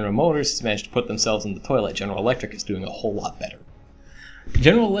 And while General Motors has managed to put themselves in the toilet, General Electric is doing a whole lot better.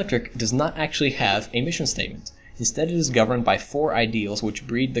 General Electric does not actually have a mission statement. Instead, it is governed by 4 ideals which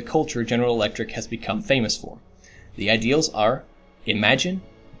breed the culture General Electric has become famous for. The ideals are imagine,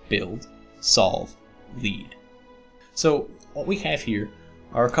 build, solve, lead. So what we have here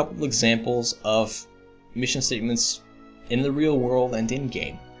are a couple examples of mission statements in the real world and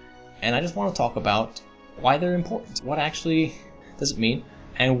in-game. And I just want to talk about why they're important. What actually does it mean?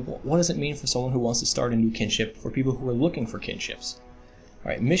 And what does it mean for someone who wants to start a new kinship, for people who are looking for kinships?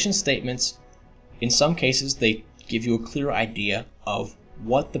 All right, mission statements, in some cases, they give you a clear idea of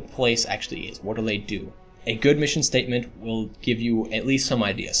what the place actually is. What do they do? A good mission statement will give you at least some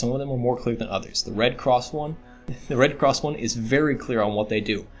idea. Some of them are more clear than others. The Red Cross one is very clear on what they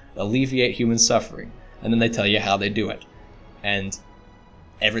do. Alleviate human suffering. And then they tell you how they do it. And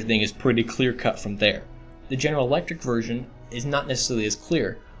everything is pretty clear-cut from there. The General Electric version is not necessarily as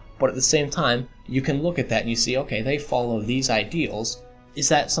clear, but at the same time, you can look at that and you see, okay, they follow these ideals. Is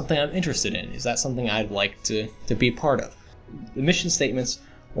that something I'm interested in? Is that something I'd like to be part of? The mission statements,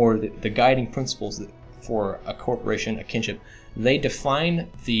 or the guiding principles for a corporation, a kinship, they define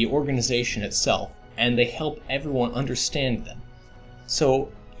the organization itself, and they help everyone understand them.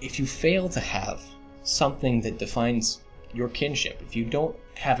 So if you fail to have something that defines your kinship, if you don't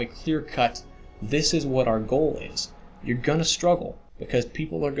have a clear-cut, this is what our goal is, you're going to struggle, because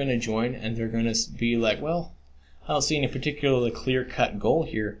people are going to join and they're going to be like, well, I don't see any particularly clear-cut goal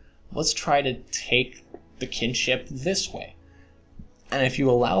here. Let's try to take the kinship this way. And if you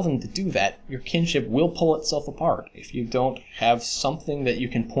allow them to do that, your kinship will pull itself apart. If you don't have something that you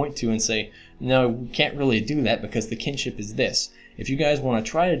can point to and say, no, we can't really do that because the kinship is this. If you guys want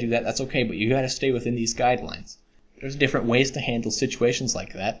to try to do that, that's okay, but you got to stay within these guidelines. There's different ways to handle situations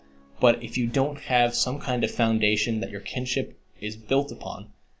like that, but if you don't have some kind of foundation that your kinship is built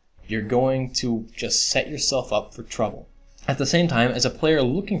upon, you're going to just set yourself up for trouble. At the same time, as a player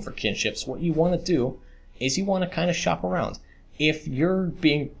looking for kinships, what you want to do is you want to kind of shop around. If you're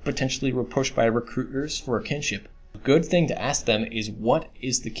being potentially approached by recruiters for a kinship, a good thing to ask them is, what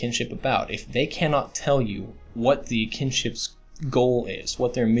is the kinship about? If they cannot tell you what the kinship's goal is,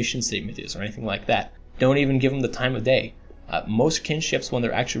 what their mission statement is, or anything like that, don't even give them the time of day. Most kinships, when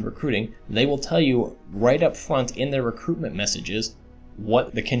they're actually recruiting, they will tell you right up front in their recruitment messages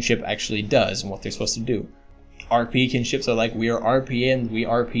what the kinship actually does and what they're supposed to do. RP kinships are like, we are RP and we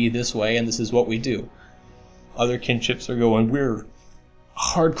RP this way and this is what we do. Other kinships are going, we're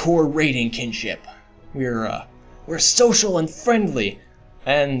hardcore raiding kinship. We're social and friendly.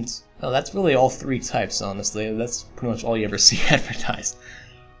 And well, that's really all three types, honestly. That's pretty much all you ever see advertised.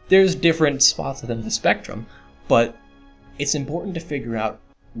 There's different spots within the spectrum, but it's important to figure out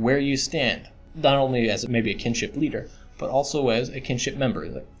where you stand, not only as maybe a kinship leader, but also as a kinship member.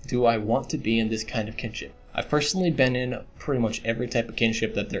 Like, do I want to be in this kind of kinship? I've personally been in pretty much every type of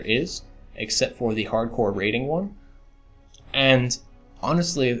kinship that there is, except for the hardcore raiding one. And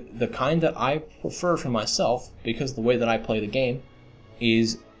honestly, the kind that I prefer for myself, because the way that I play the game,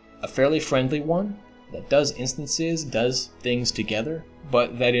 is a fairly friendly one that does instances, does things together,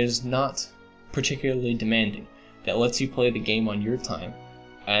 but that is not particularly demanding, that lets you play the game on your time,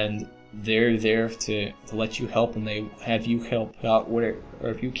 and they're there to let you help, and they have you help out whatever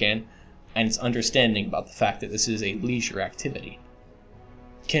if you can, and it's understanding about the fact that this is a leisure activity.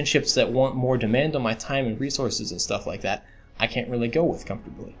 Kinships that want more demand on my time and resources and stuff like that, I can't really go with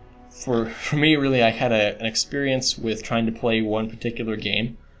comfortably. For me, really, I had an experience with trying to play one particular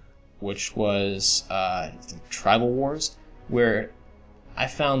game, which was Tribal Wars, where I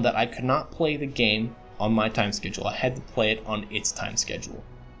found that I could not play the game on my time schedule. I had to play it on its time schedule.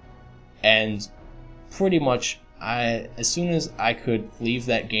 And pretty much, as soon as I could leave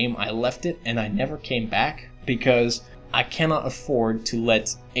that game, I left it, and I never came back, because I cannot afford to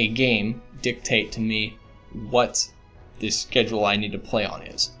let a game dictate to me what the schedule I need to play on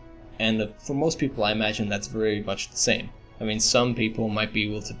is. And for most people, I imagine that's very much the same. I mean, some people might be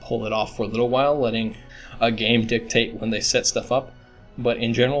able to pull it off for a little while, letting a game dictate when they set stuff up, but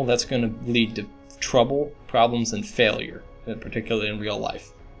in general, that's going to lead to trouble, problems, and failure, particularly in real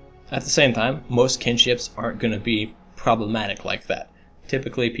life. At the same time, most kinships aren't going to be problematic like that.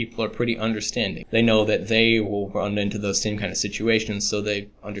 Typically, people are pretty understanding. They know that they will run into those same kind of situations, so they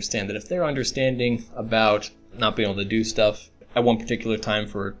understand that if they're understanding about not being able to do stuff at one particular time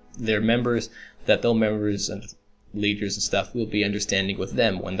for their members, that their members and leaders and stuff will be understanding with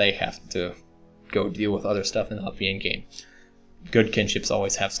them when they have to go deal with other stuff and not be in game. Good kinships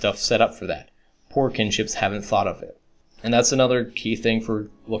always have stuff set up for that. Poor kinships haven't thought of it. And that's another key thing for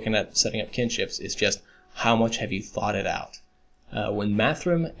looking at setting up kinships, is just how much have you thought it out. When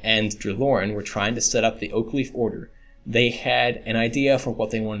Mathrim and Dralorin were trying to set up the Oakleaf Order, they had an idea for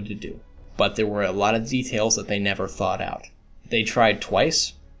what they wanted to do, but there were a lot of details that they never thought out. They tried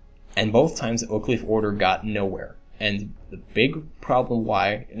twice, and both times the Oakleaf Order got nowhere. And the big problem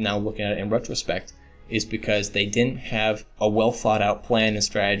why, now looking at it in retrospect, is because they didn't have a well thought out plan and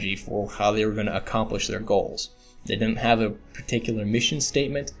strategy for how they were going to accomplish their goals. They didn't have a particular mission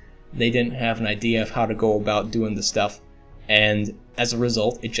statement. They didn't have an idea of how to go about doing the stuff. And as a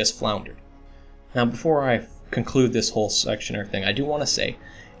result, it just floundered. Now, before I conclude this whole section or thing, I do want to say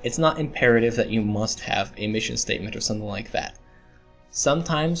it's not imperative that you must have a mission statement or something like that.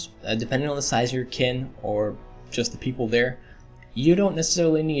 Sometimes, depending on the size of your kin or just the people there, you don't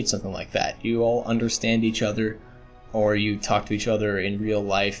necessarily need something like that. You all understand each other, or you talk to each other in real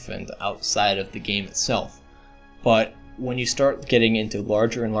life and outside of the game itself. But when you start getting into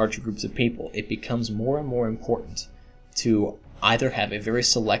larger and larger groups of people, it becomes more and more important to either have a very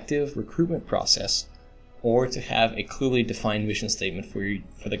selective recruitment process or to have a clearly defined mission statement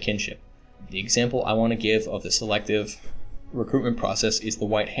for the kinship. The example I want to give of the selective recruitment process is the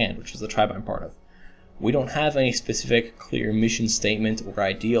White Hand, which is the tribe I'm part of. We don't have any specific clear mission statement or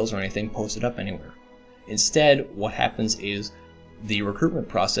ideals or anything posted up anywhere. Instead, what happens is the recruitment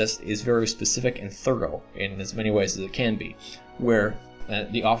process is very specific and thorough in as many ways as it can be, where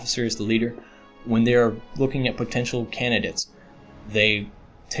the officers, the leader, when they're looking at potential candidates, they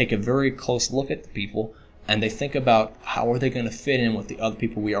take a very close look at the people and they think about how are they going to fit in with the other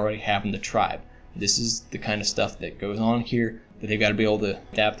people we already have in the tribe. This is the kind of stuff that goes on here that they've got to be able to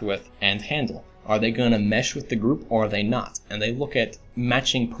adapt with and handle. Are they going to mesh with the group or are they not? And they look at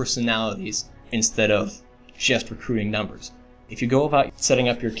matching personalities instead of just recruiting numbers. If you go about setting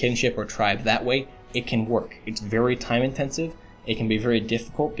up your kinship or tribe that way, it can work. It's very time intensive. It can be very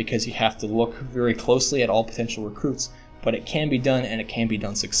difficult because you have to look very closely at all potential recruits, but it can be done and it can be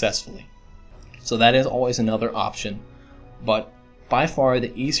done successfully. So that is always another option, but by far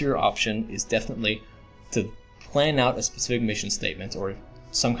the easier option is definitely to plan out a specific mission statement or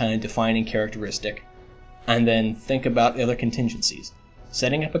some kind of defining characteristic, and then think about the other contingencies.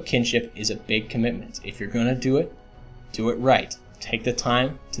 Setting up a kinship is a big commitment. If you're going to do it right. Take the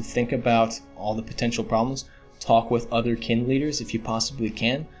time to think about all the potential problems. Talk with other kin leaders if you possibly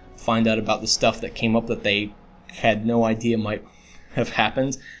can. Find out about the stuff that came up that they had no idea might have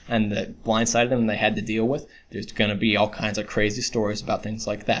happened and that blindsided them and they had to deal with. There's going to be all kinds of crazy stories about things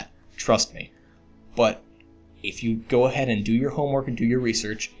like that. Trust me. But if you go ahead and do your homework and do your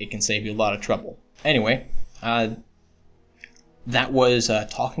research, it can save you a lot of trouble. Anyway, that was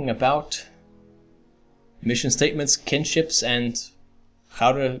talking about mission statements, kinships, and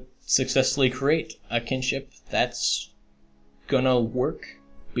how to successfully create a kinship that's gonna work,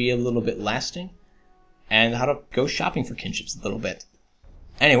 be a little bit lasting, and how to go shopping for kinships a little bit.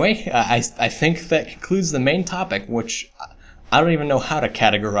 Anyway, I think that concludes the main topic, which I don't even know how to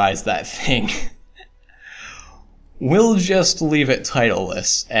categorize that thing. We'll just leave it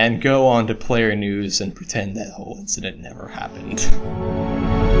titleless and go on to player news and pretend that whole incident never happened.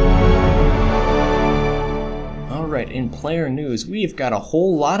 Alright, in player news, we've got a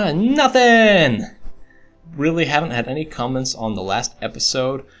whole lot of nothing! Really haven't had any comments on the last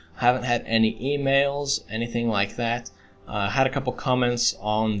episode, haven't had any emails, anything like that. Had a couple comments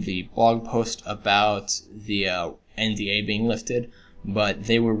on the blog post about the NDA being lifted, but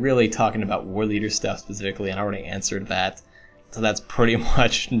they were really talking about War Leader stuff specifically, and I already answered that. So that's pretty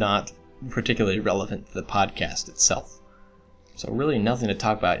much not particularly relevant to the podcast itself. So really nothing to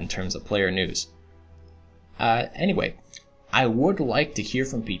talk about in terms of player news. Anyway, I would like to hear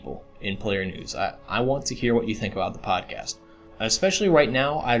from people in player news. I want to hear what you think about the podcast. Especially right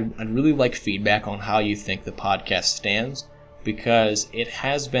now, I'd really like feedback on how you think the podcast stands, because it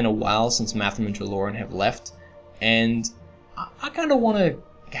has been a while since Mathem and Jaloran have left, and I kind of want to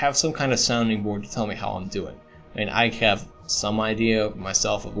have some kind of sounding board to tell me how I'm doing. I mean, I have some idea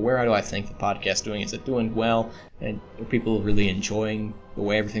myself of where do I think the podcast is doing. Is it doing well? And are people really enjoying the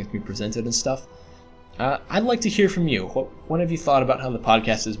way everything's being presented and stuff? I'd like to hear from you. What have you thought about how the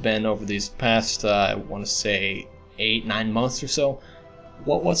podcast has been over these past, I want to say, 8-9 months or so?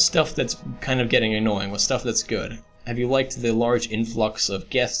 What's stuff that's kind of getting annoying? What's stuff that's good? Have you liked the large influx of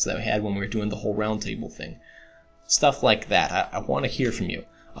guests that we had when we were doing the whole roundtable thing? Stuff like that. I want to hear from you.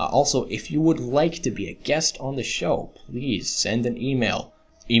 Also, if you would like to be a guest on the show, please send an email.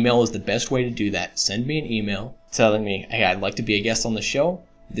 Email is the best way to do that. Send me an email telling me, hey, I'd like to be a guest on the show.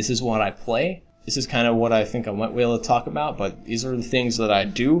 This is what I play. This is kind of what I think I might be able to talk about, but these are the things that I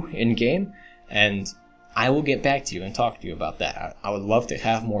do in-game, and I will get back to you and talk to you about that. I would love to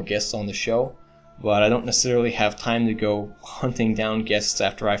have more guests on the show, but I don't necessarily have time to go hunting down guests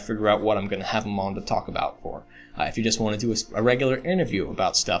after I figure out what I'm going to have them on to talk about for. If you just want to do a regular interview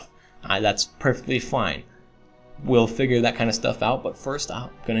about stuff, that's perfectly fine. We'll figure that kind of stuff out, but first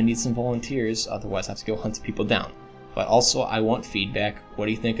I'm going to need some volunteers, otherwise I have to go hunt people down. But also, I want feedback. What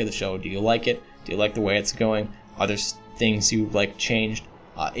do you think of the show? Do you like it? Do you like the way it's going? Are there things you'd like changed?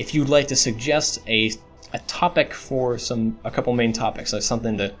 If you'd like to suggest a topic for a couple main topics, like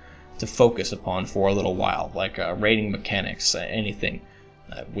something to focus upon for a little while, like rating mechanics, anything.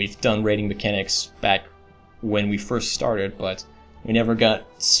 We've done rating mechanics back when we first started, but we never got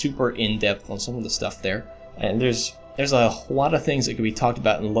super in-depth on some of the stuff there. And there's a lot of things that could be talked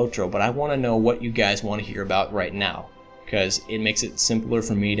about in Lotro, but I want to know what you guys want to hear about right now, because it makes it simpler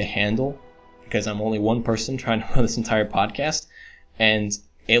for me to handle, because I'm only one person trying to run this entire podcast, and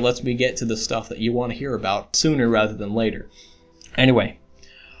it lets me get to the stuff that you want to hear about sooner rather than later. Anyway,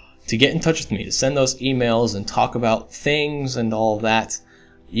 to get in touch with me, to send those emails and talk about things and all that,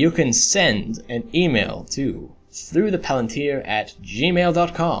 you can send an email to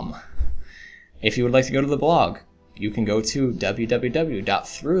throughthepalantir@gmail.com. If you would like to go to the blog, you can go to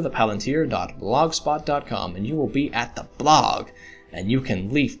www.throughthepalantir.blogspot.com, and you will be at the blog. and you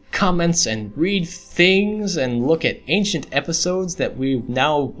can leave comments and read things and look at ancient episodes that we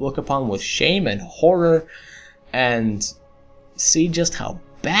now look upon with shame and horror and see just how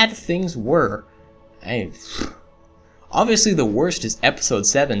bad things were. Obviously the worst is episode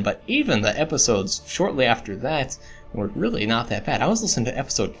 7, but even the episodes shortly after that were really not that bad. I was listening to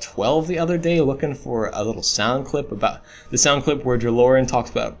episode 12 the other day looking for a little sound clip about the sound clip where DeLorean talks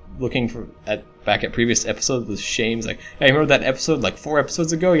about looking back at previous episodes with shame. He's like, hey, remember that episode like 4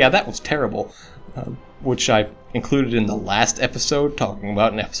 episodes ago? Yeah, that was terrible. Which I included in the last episode, talking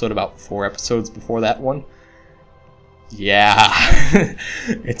about an episode about 4 episodes before that one. Yeah,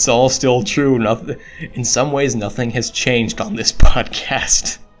 it's all still true. In some ways, nothing has changed on this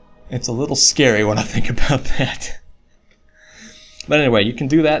podcast. It's a little scary when I think about that. But anyway, you can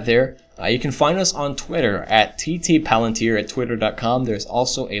do that there. You can find us on Twitter at ttpalantir at twitter.com. There's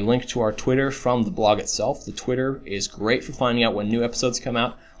also a link to our Twitter from the blog itself. The Twitter is great for finding out when new episodes come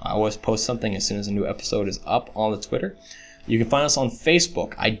out. I always post something as soon as a new episode is up on the Twitter. You can find us on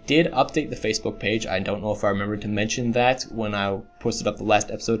Facebook. I did update the Facebook page. I don't know if I remembered to mention that when I posted up the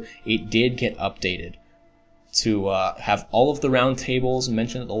last episode. It did get updated to have all of the roundtables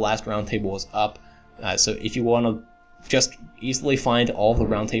mentioned that the last roundtable was up. So if you want to just easily find all the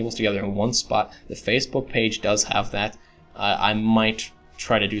roundtables together in one spot, the Facebook page does have that. I might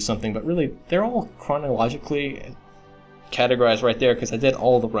try to do something, but really they're all chronologically categorized right there because I did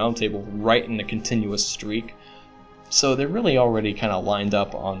all the roundtables right in a continuous streak. So they're really already kind of lined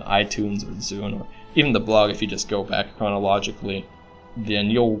up on iTunes or Zune or even the blog. If you just go back chronologically, then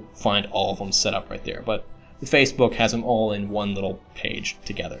you'll find all of them set up right there. But the Facebook has them all in one little page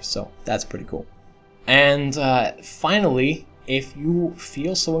together, so that's pretty cool. And finally, if you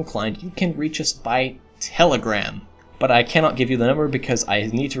feel so inclined, you can reach us by Telegram. But I cannot give you the number because I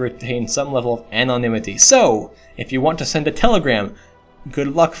need to retain some level of anonymity. So, if you want to send a telegram,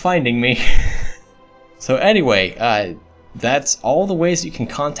 good luck finding me. So anyway, that's all the ways you can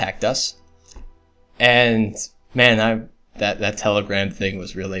contact us. And man, that Telegram thing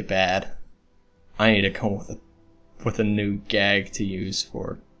was really bad. I need to come with a new gag to use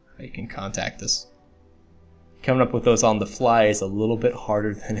for how you can contact us. Coming up with those on the fly is a little bit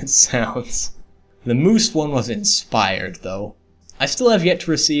harder than it sounds. The Moose one was inspired, though. I still have yet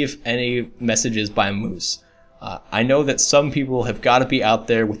to receive any messages by Moose. I know that some people have got to be out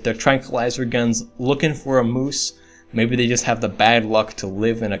there with their tranquilizer guns looking for a moose. Maybe they just have the bad luck to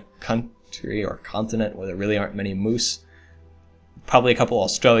live in a country or continent where there really aren't many moose. Probably a couple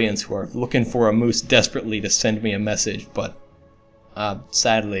Australians who are looking for a moose desperately to send me a message, but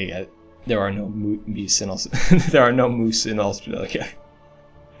sadly, there are no moose in there are no moose in Australia.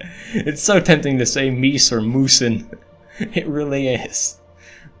 It's so tempting to say meese or moosin. It really is.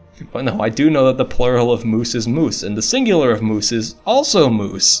 But no, I do know that the plural of moose is moose, and the singular of moose is also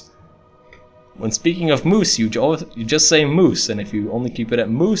moose. When speaking of moose, you just say moose, and if you only keep it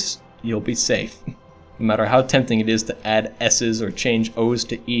at moose, you'll be safe. No matter how tempting it is to add S's or change O's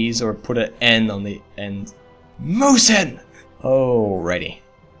to E's or put an N on the end. Moosin! Alrighty.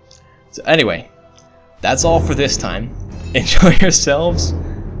 So anyway, that's all for this time. Enjoy yourselves.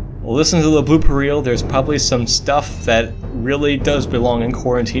 Listen to the blooper reel. There's probably some stuff that really does belong in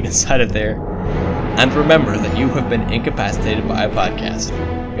quarantine inside of there. And remember that you have been incapacitated by a podcast.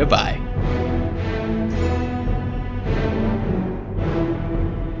 Goodbye.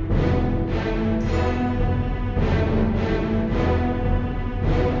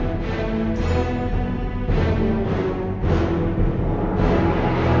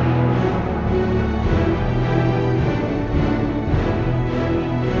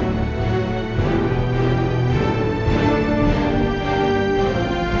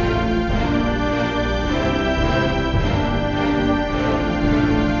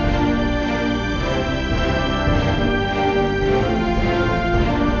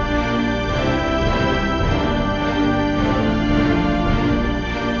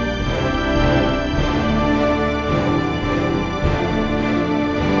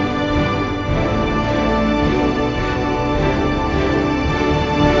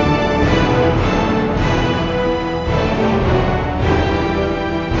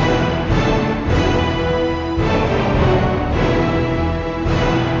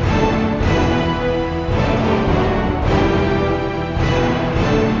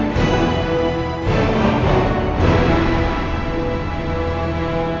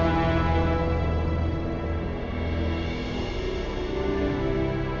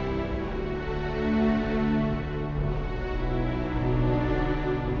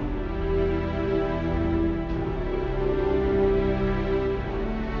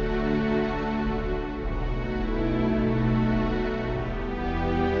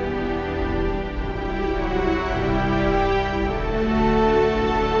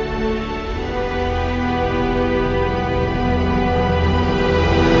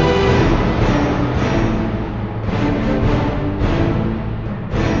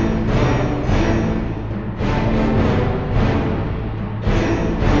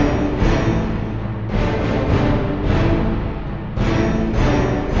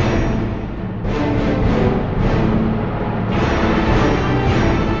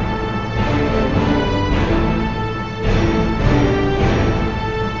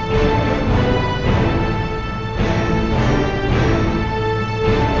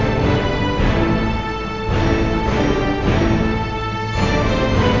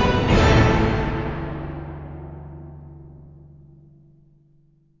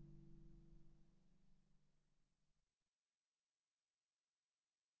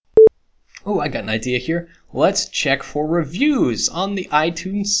 Oh, I got an idea here. Let's check for reviews on the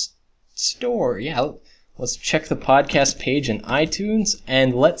iTunes store. Yeah, let's check the podcast page in iTunes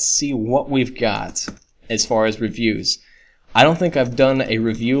and let's see what we've got as far as reviews. I don't think I've done a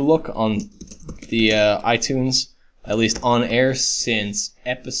review look on the iTunes, at least on air, since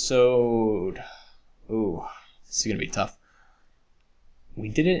episode... Ooh, this is going to be tough. We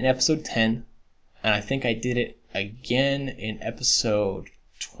did it in episode 10, and I think I did it again in episode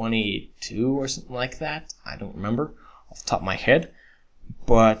 22 or something like that. I don't remember off the top of my head.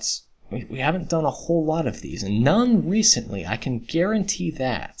 But we haven't done a whole lot of these, and none recently. I can guarantee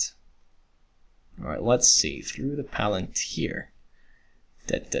that. Alright, let's see. Through the Palantir.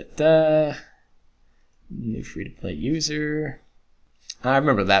 New free-to-play user. I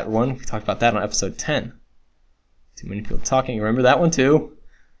remember that one. We talked about that on episode 10. Too many people talking. You remember that one too?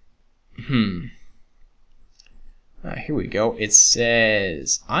 Here we go. It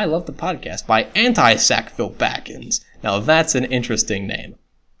says, I love the podcast by Anti-Sackville Baggins. Now that's an interesting name.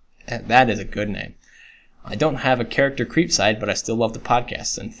 That is a good name. I don't have a character creep side, but I still love the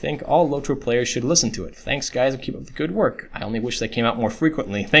podcast and think all Lotro players should listen to it. Thanks, guys, and keep up the good work. I only wish they came out more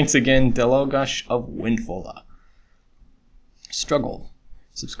frequently. Thanks again, Delogosh of Windfola. Struggle.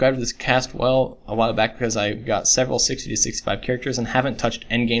 Subscribed to this cast a while back because I got several 60 to 65 characters and haven't touched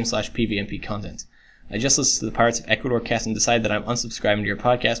endgame/PvMP content. I just listened to the Pirates of Ecuador cast and decided that I'm unsubscribing to your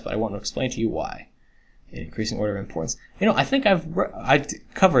podcast, but I want to explain to you why. In increasing order of importance. I think I've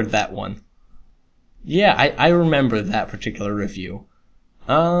covered that one. Yeah, I remember that particular review.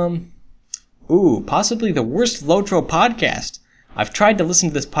 Possibly the worst Lotro podcast. I've tried to listen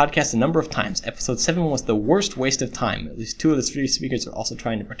to this podcast a number of times. Episode 7 was the worst waste of time. At least 2 of the 3 speakers are also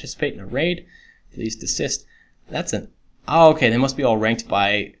trying to participate in a raid. Please desist. Okay, they must be all ranked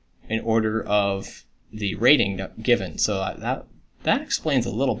in order of the rating given. So that explains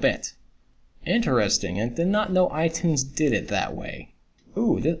a little bit. Interesting. I did not know iTunes did it that way.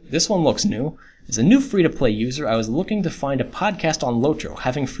 This one looks new. As a new free-to-play user, I was looking to find a podcast on Lotro.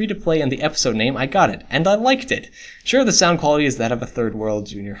 Having free-to-play in the episode name, I got it, and I liked it. Sure, the sound quality is that of a third world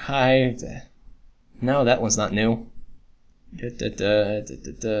junior high. No, that one's not new.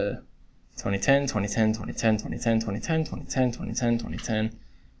 2010, 2010, 2010, 2010, 2010, 2010, 2010, 2010,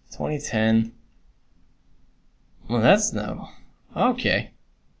 2010. Well, that's no. Okay.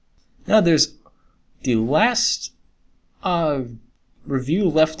 Now there's the last review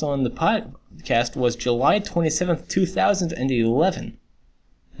left on the podcast was July 27th, 2011.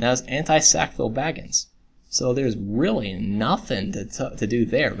 Now it's Anti-Sackville Baggins. So there's really nothing to do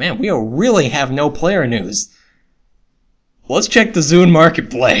there. Man, we really have no player news. Let's check the Zune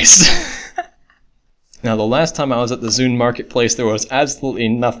Marketplace. Now, the last time I was at the Zune Marketplace, there was absolutely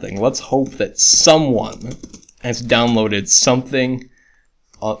nothing. Let's hope that someone has downloaded something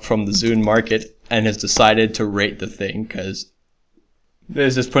from the Zune Market and has decided to rate the thing, because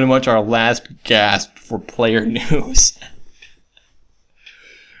this is pretty much our last gasp for player news.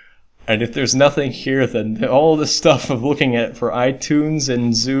 And if there's nothing here, then all the stuff of looking at for iTunes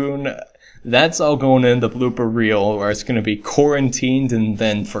and Zune, that's all going in the blooper reel, where it's going to be quarantined and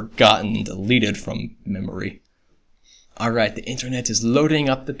then forgotten, deleted from memory. Alright, the internet is loading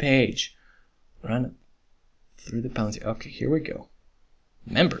up the page. Run through the Palantir. Okay, here we go.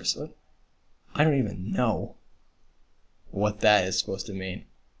 Members? What? I don't even know what that is supposed to mean.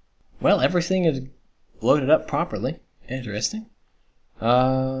 Well, everything is loaded up properly. Interesting.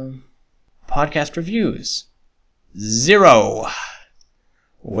 Podcast reviews. 0.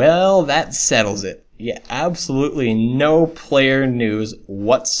 Well, that settles it. Yeah, absolutely no player news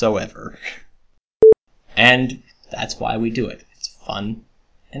whatsoever. And that's why we do it. It's fun,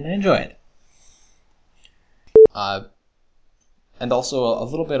 and I enjoy it. And also a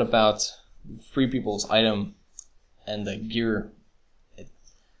little bit about Free People's item and the gear.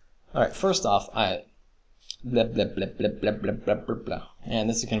 Alright, first off, blah, blah, blah, blah, blah, blah, blah, blah, blah. Man,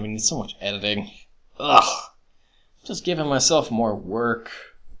 this is going to need so much editing. Ugh. Just giving myself more work.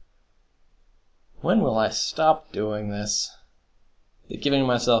 When will I stop doing this? Giving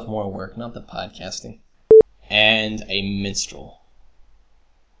myself more work, not the podcasting. And a minstrel.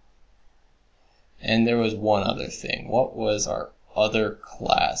 And there was one other thing. What was our other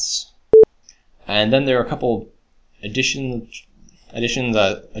class? And then there are a couple additional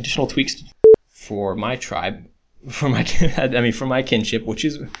tweaks for my tribe, for my kinship, which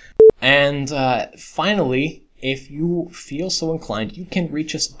is. And finally, if you feel so inclined, you can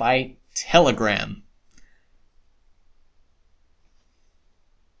reach us by Telegram.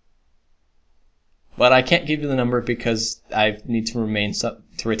 But I can't give you the number because I need to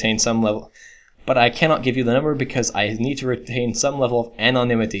retain some level. but I cannot give you the number because I need to retain some level of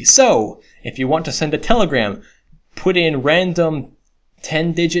anonymity. So, if you want to send a telegram, put in random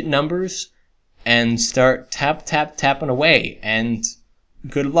 10-digit numbers and start tapping away, and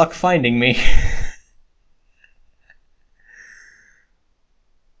good luck finding me.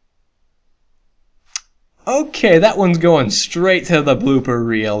 Okay, that one's going straight to the blooper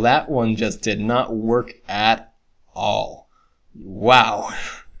reel. That one just did not work at all. Wow.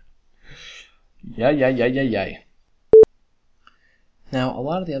 Yeah. Now, a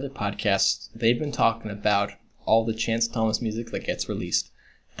lot of the other podcasts, they've been talking about all the Chance Thomas music that gets released.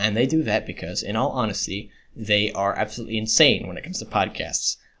 And they do that because, in all honesty, they are absolutely insane when it comes to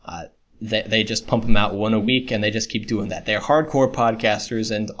podcasts. They just pump them out one a week, and they just keep doing that. They're hardcore podcasters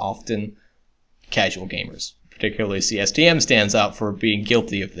and often casual gamers. Particularly CSTM stands out for being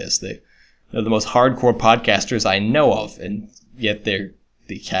guilty of this. They're the most hardcore podcasters I know of, and yet they're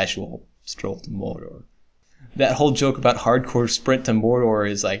the casual stroll to Mordor. That whole joke about hardcore sprint to Mordor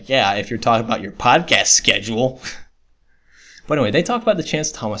is like, yeah, if you're talking about your podcast schedule. But anyway, they talk about the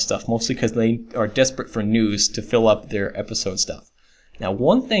Chance Thomas stuff mostly because they are desperate for news to fill up their episode stuff. Now,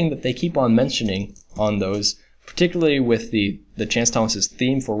 one thing that they keep on mentioning on those, particularly with the Chance Thomas's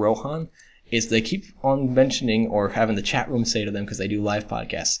theme for Rohan, is they keep on mentioning or having the chat room say to them, because they do live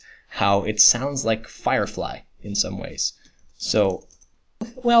podcasts, how it sounds like Firefly in some ways. So,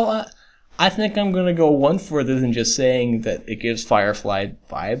 well, I think I'm going to go one further than just saying that it gives Firefly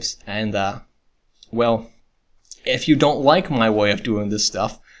vibes. And, well, if you don't like my way of doing this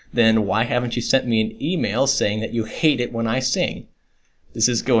stuff, then why haven't you sent me an email saying that you hate it when I sing? This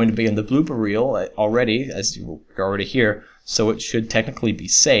is going to be in the blooper reel already, as you already hear, so it should technically be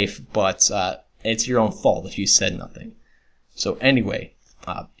safe, but it's your own fault if you said nothing. So anyway,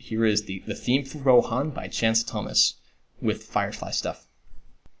 here is the theme for Rohan by Chance Thomas with Firefly stuff.